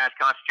 We passed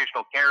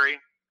constitutional carry.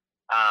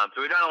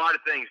 So we've done a lot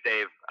of things,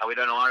 Dave. We've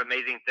done a lot of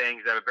amazing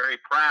things. I'm very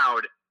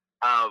proud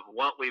of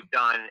what we've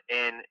done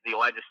in the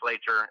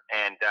legislature,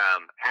 and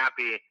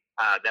happy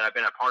that I've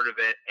been a part of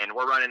it. And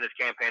we're running this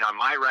campaign on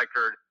my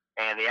record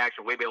and the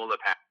action we'll be able to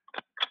pass.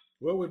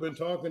 Well, we've been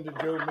talking to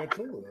Joe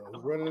Mitchell,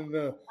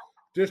 running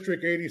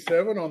District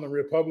 87 on the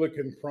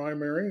Republican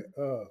primary.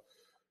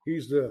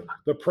 He's the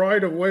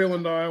pride of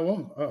Wayland,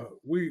 Iowa.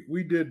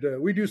 We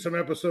do some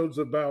episodes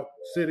about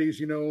cities,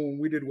 and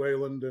we did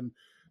Wayland, and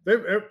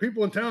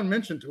people in town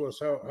mentioned to us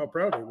how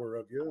proud they were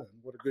of you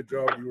and what a good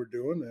job you were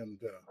doing. And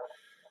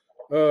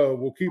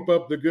we'll keep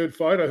up the good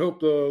fight. I hope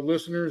the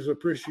listeners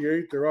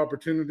appreciate their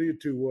opportunity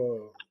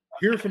to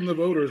hear from the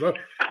voters or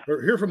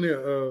hear from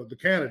the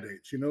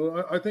candidates.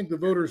 I think the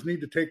voters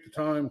need to take the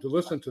time to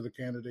listen to the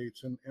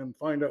candidates and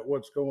find out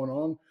what's going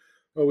on.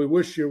 We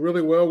wish you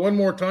really well. One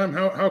more time,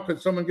 how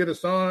could someone get a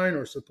sign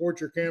or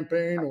support your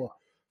campaign or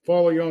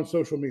follow you on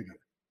social media?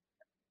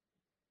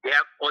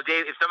 Yeah, well,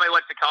 Dave, if somebody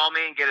wants to call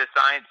me and get a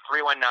sign, it's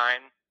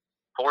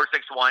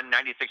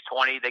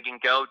 319-461-9620. They can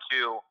go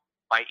to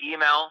my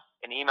email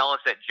and email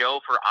us at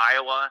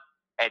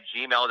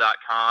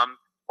joeforoiowa@gmail.com,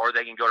 or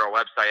they can go to our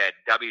website at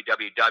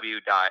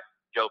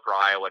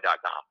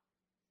www.joeforiowa.com.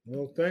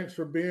 Well, thanks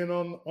for being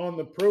on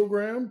the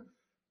program.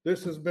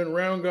 This has been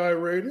Round Guy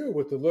Radio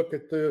with a look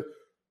at the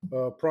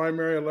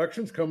primary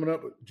elections coming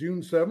up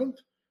June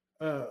 7th.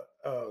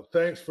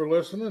 Thanks for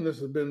listening. This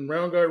has been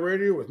Round Guy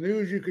Radio with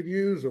news you could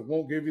use that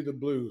won't give you the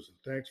blues.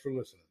 Thanks for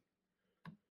listening.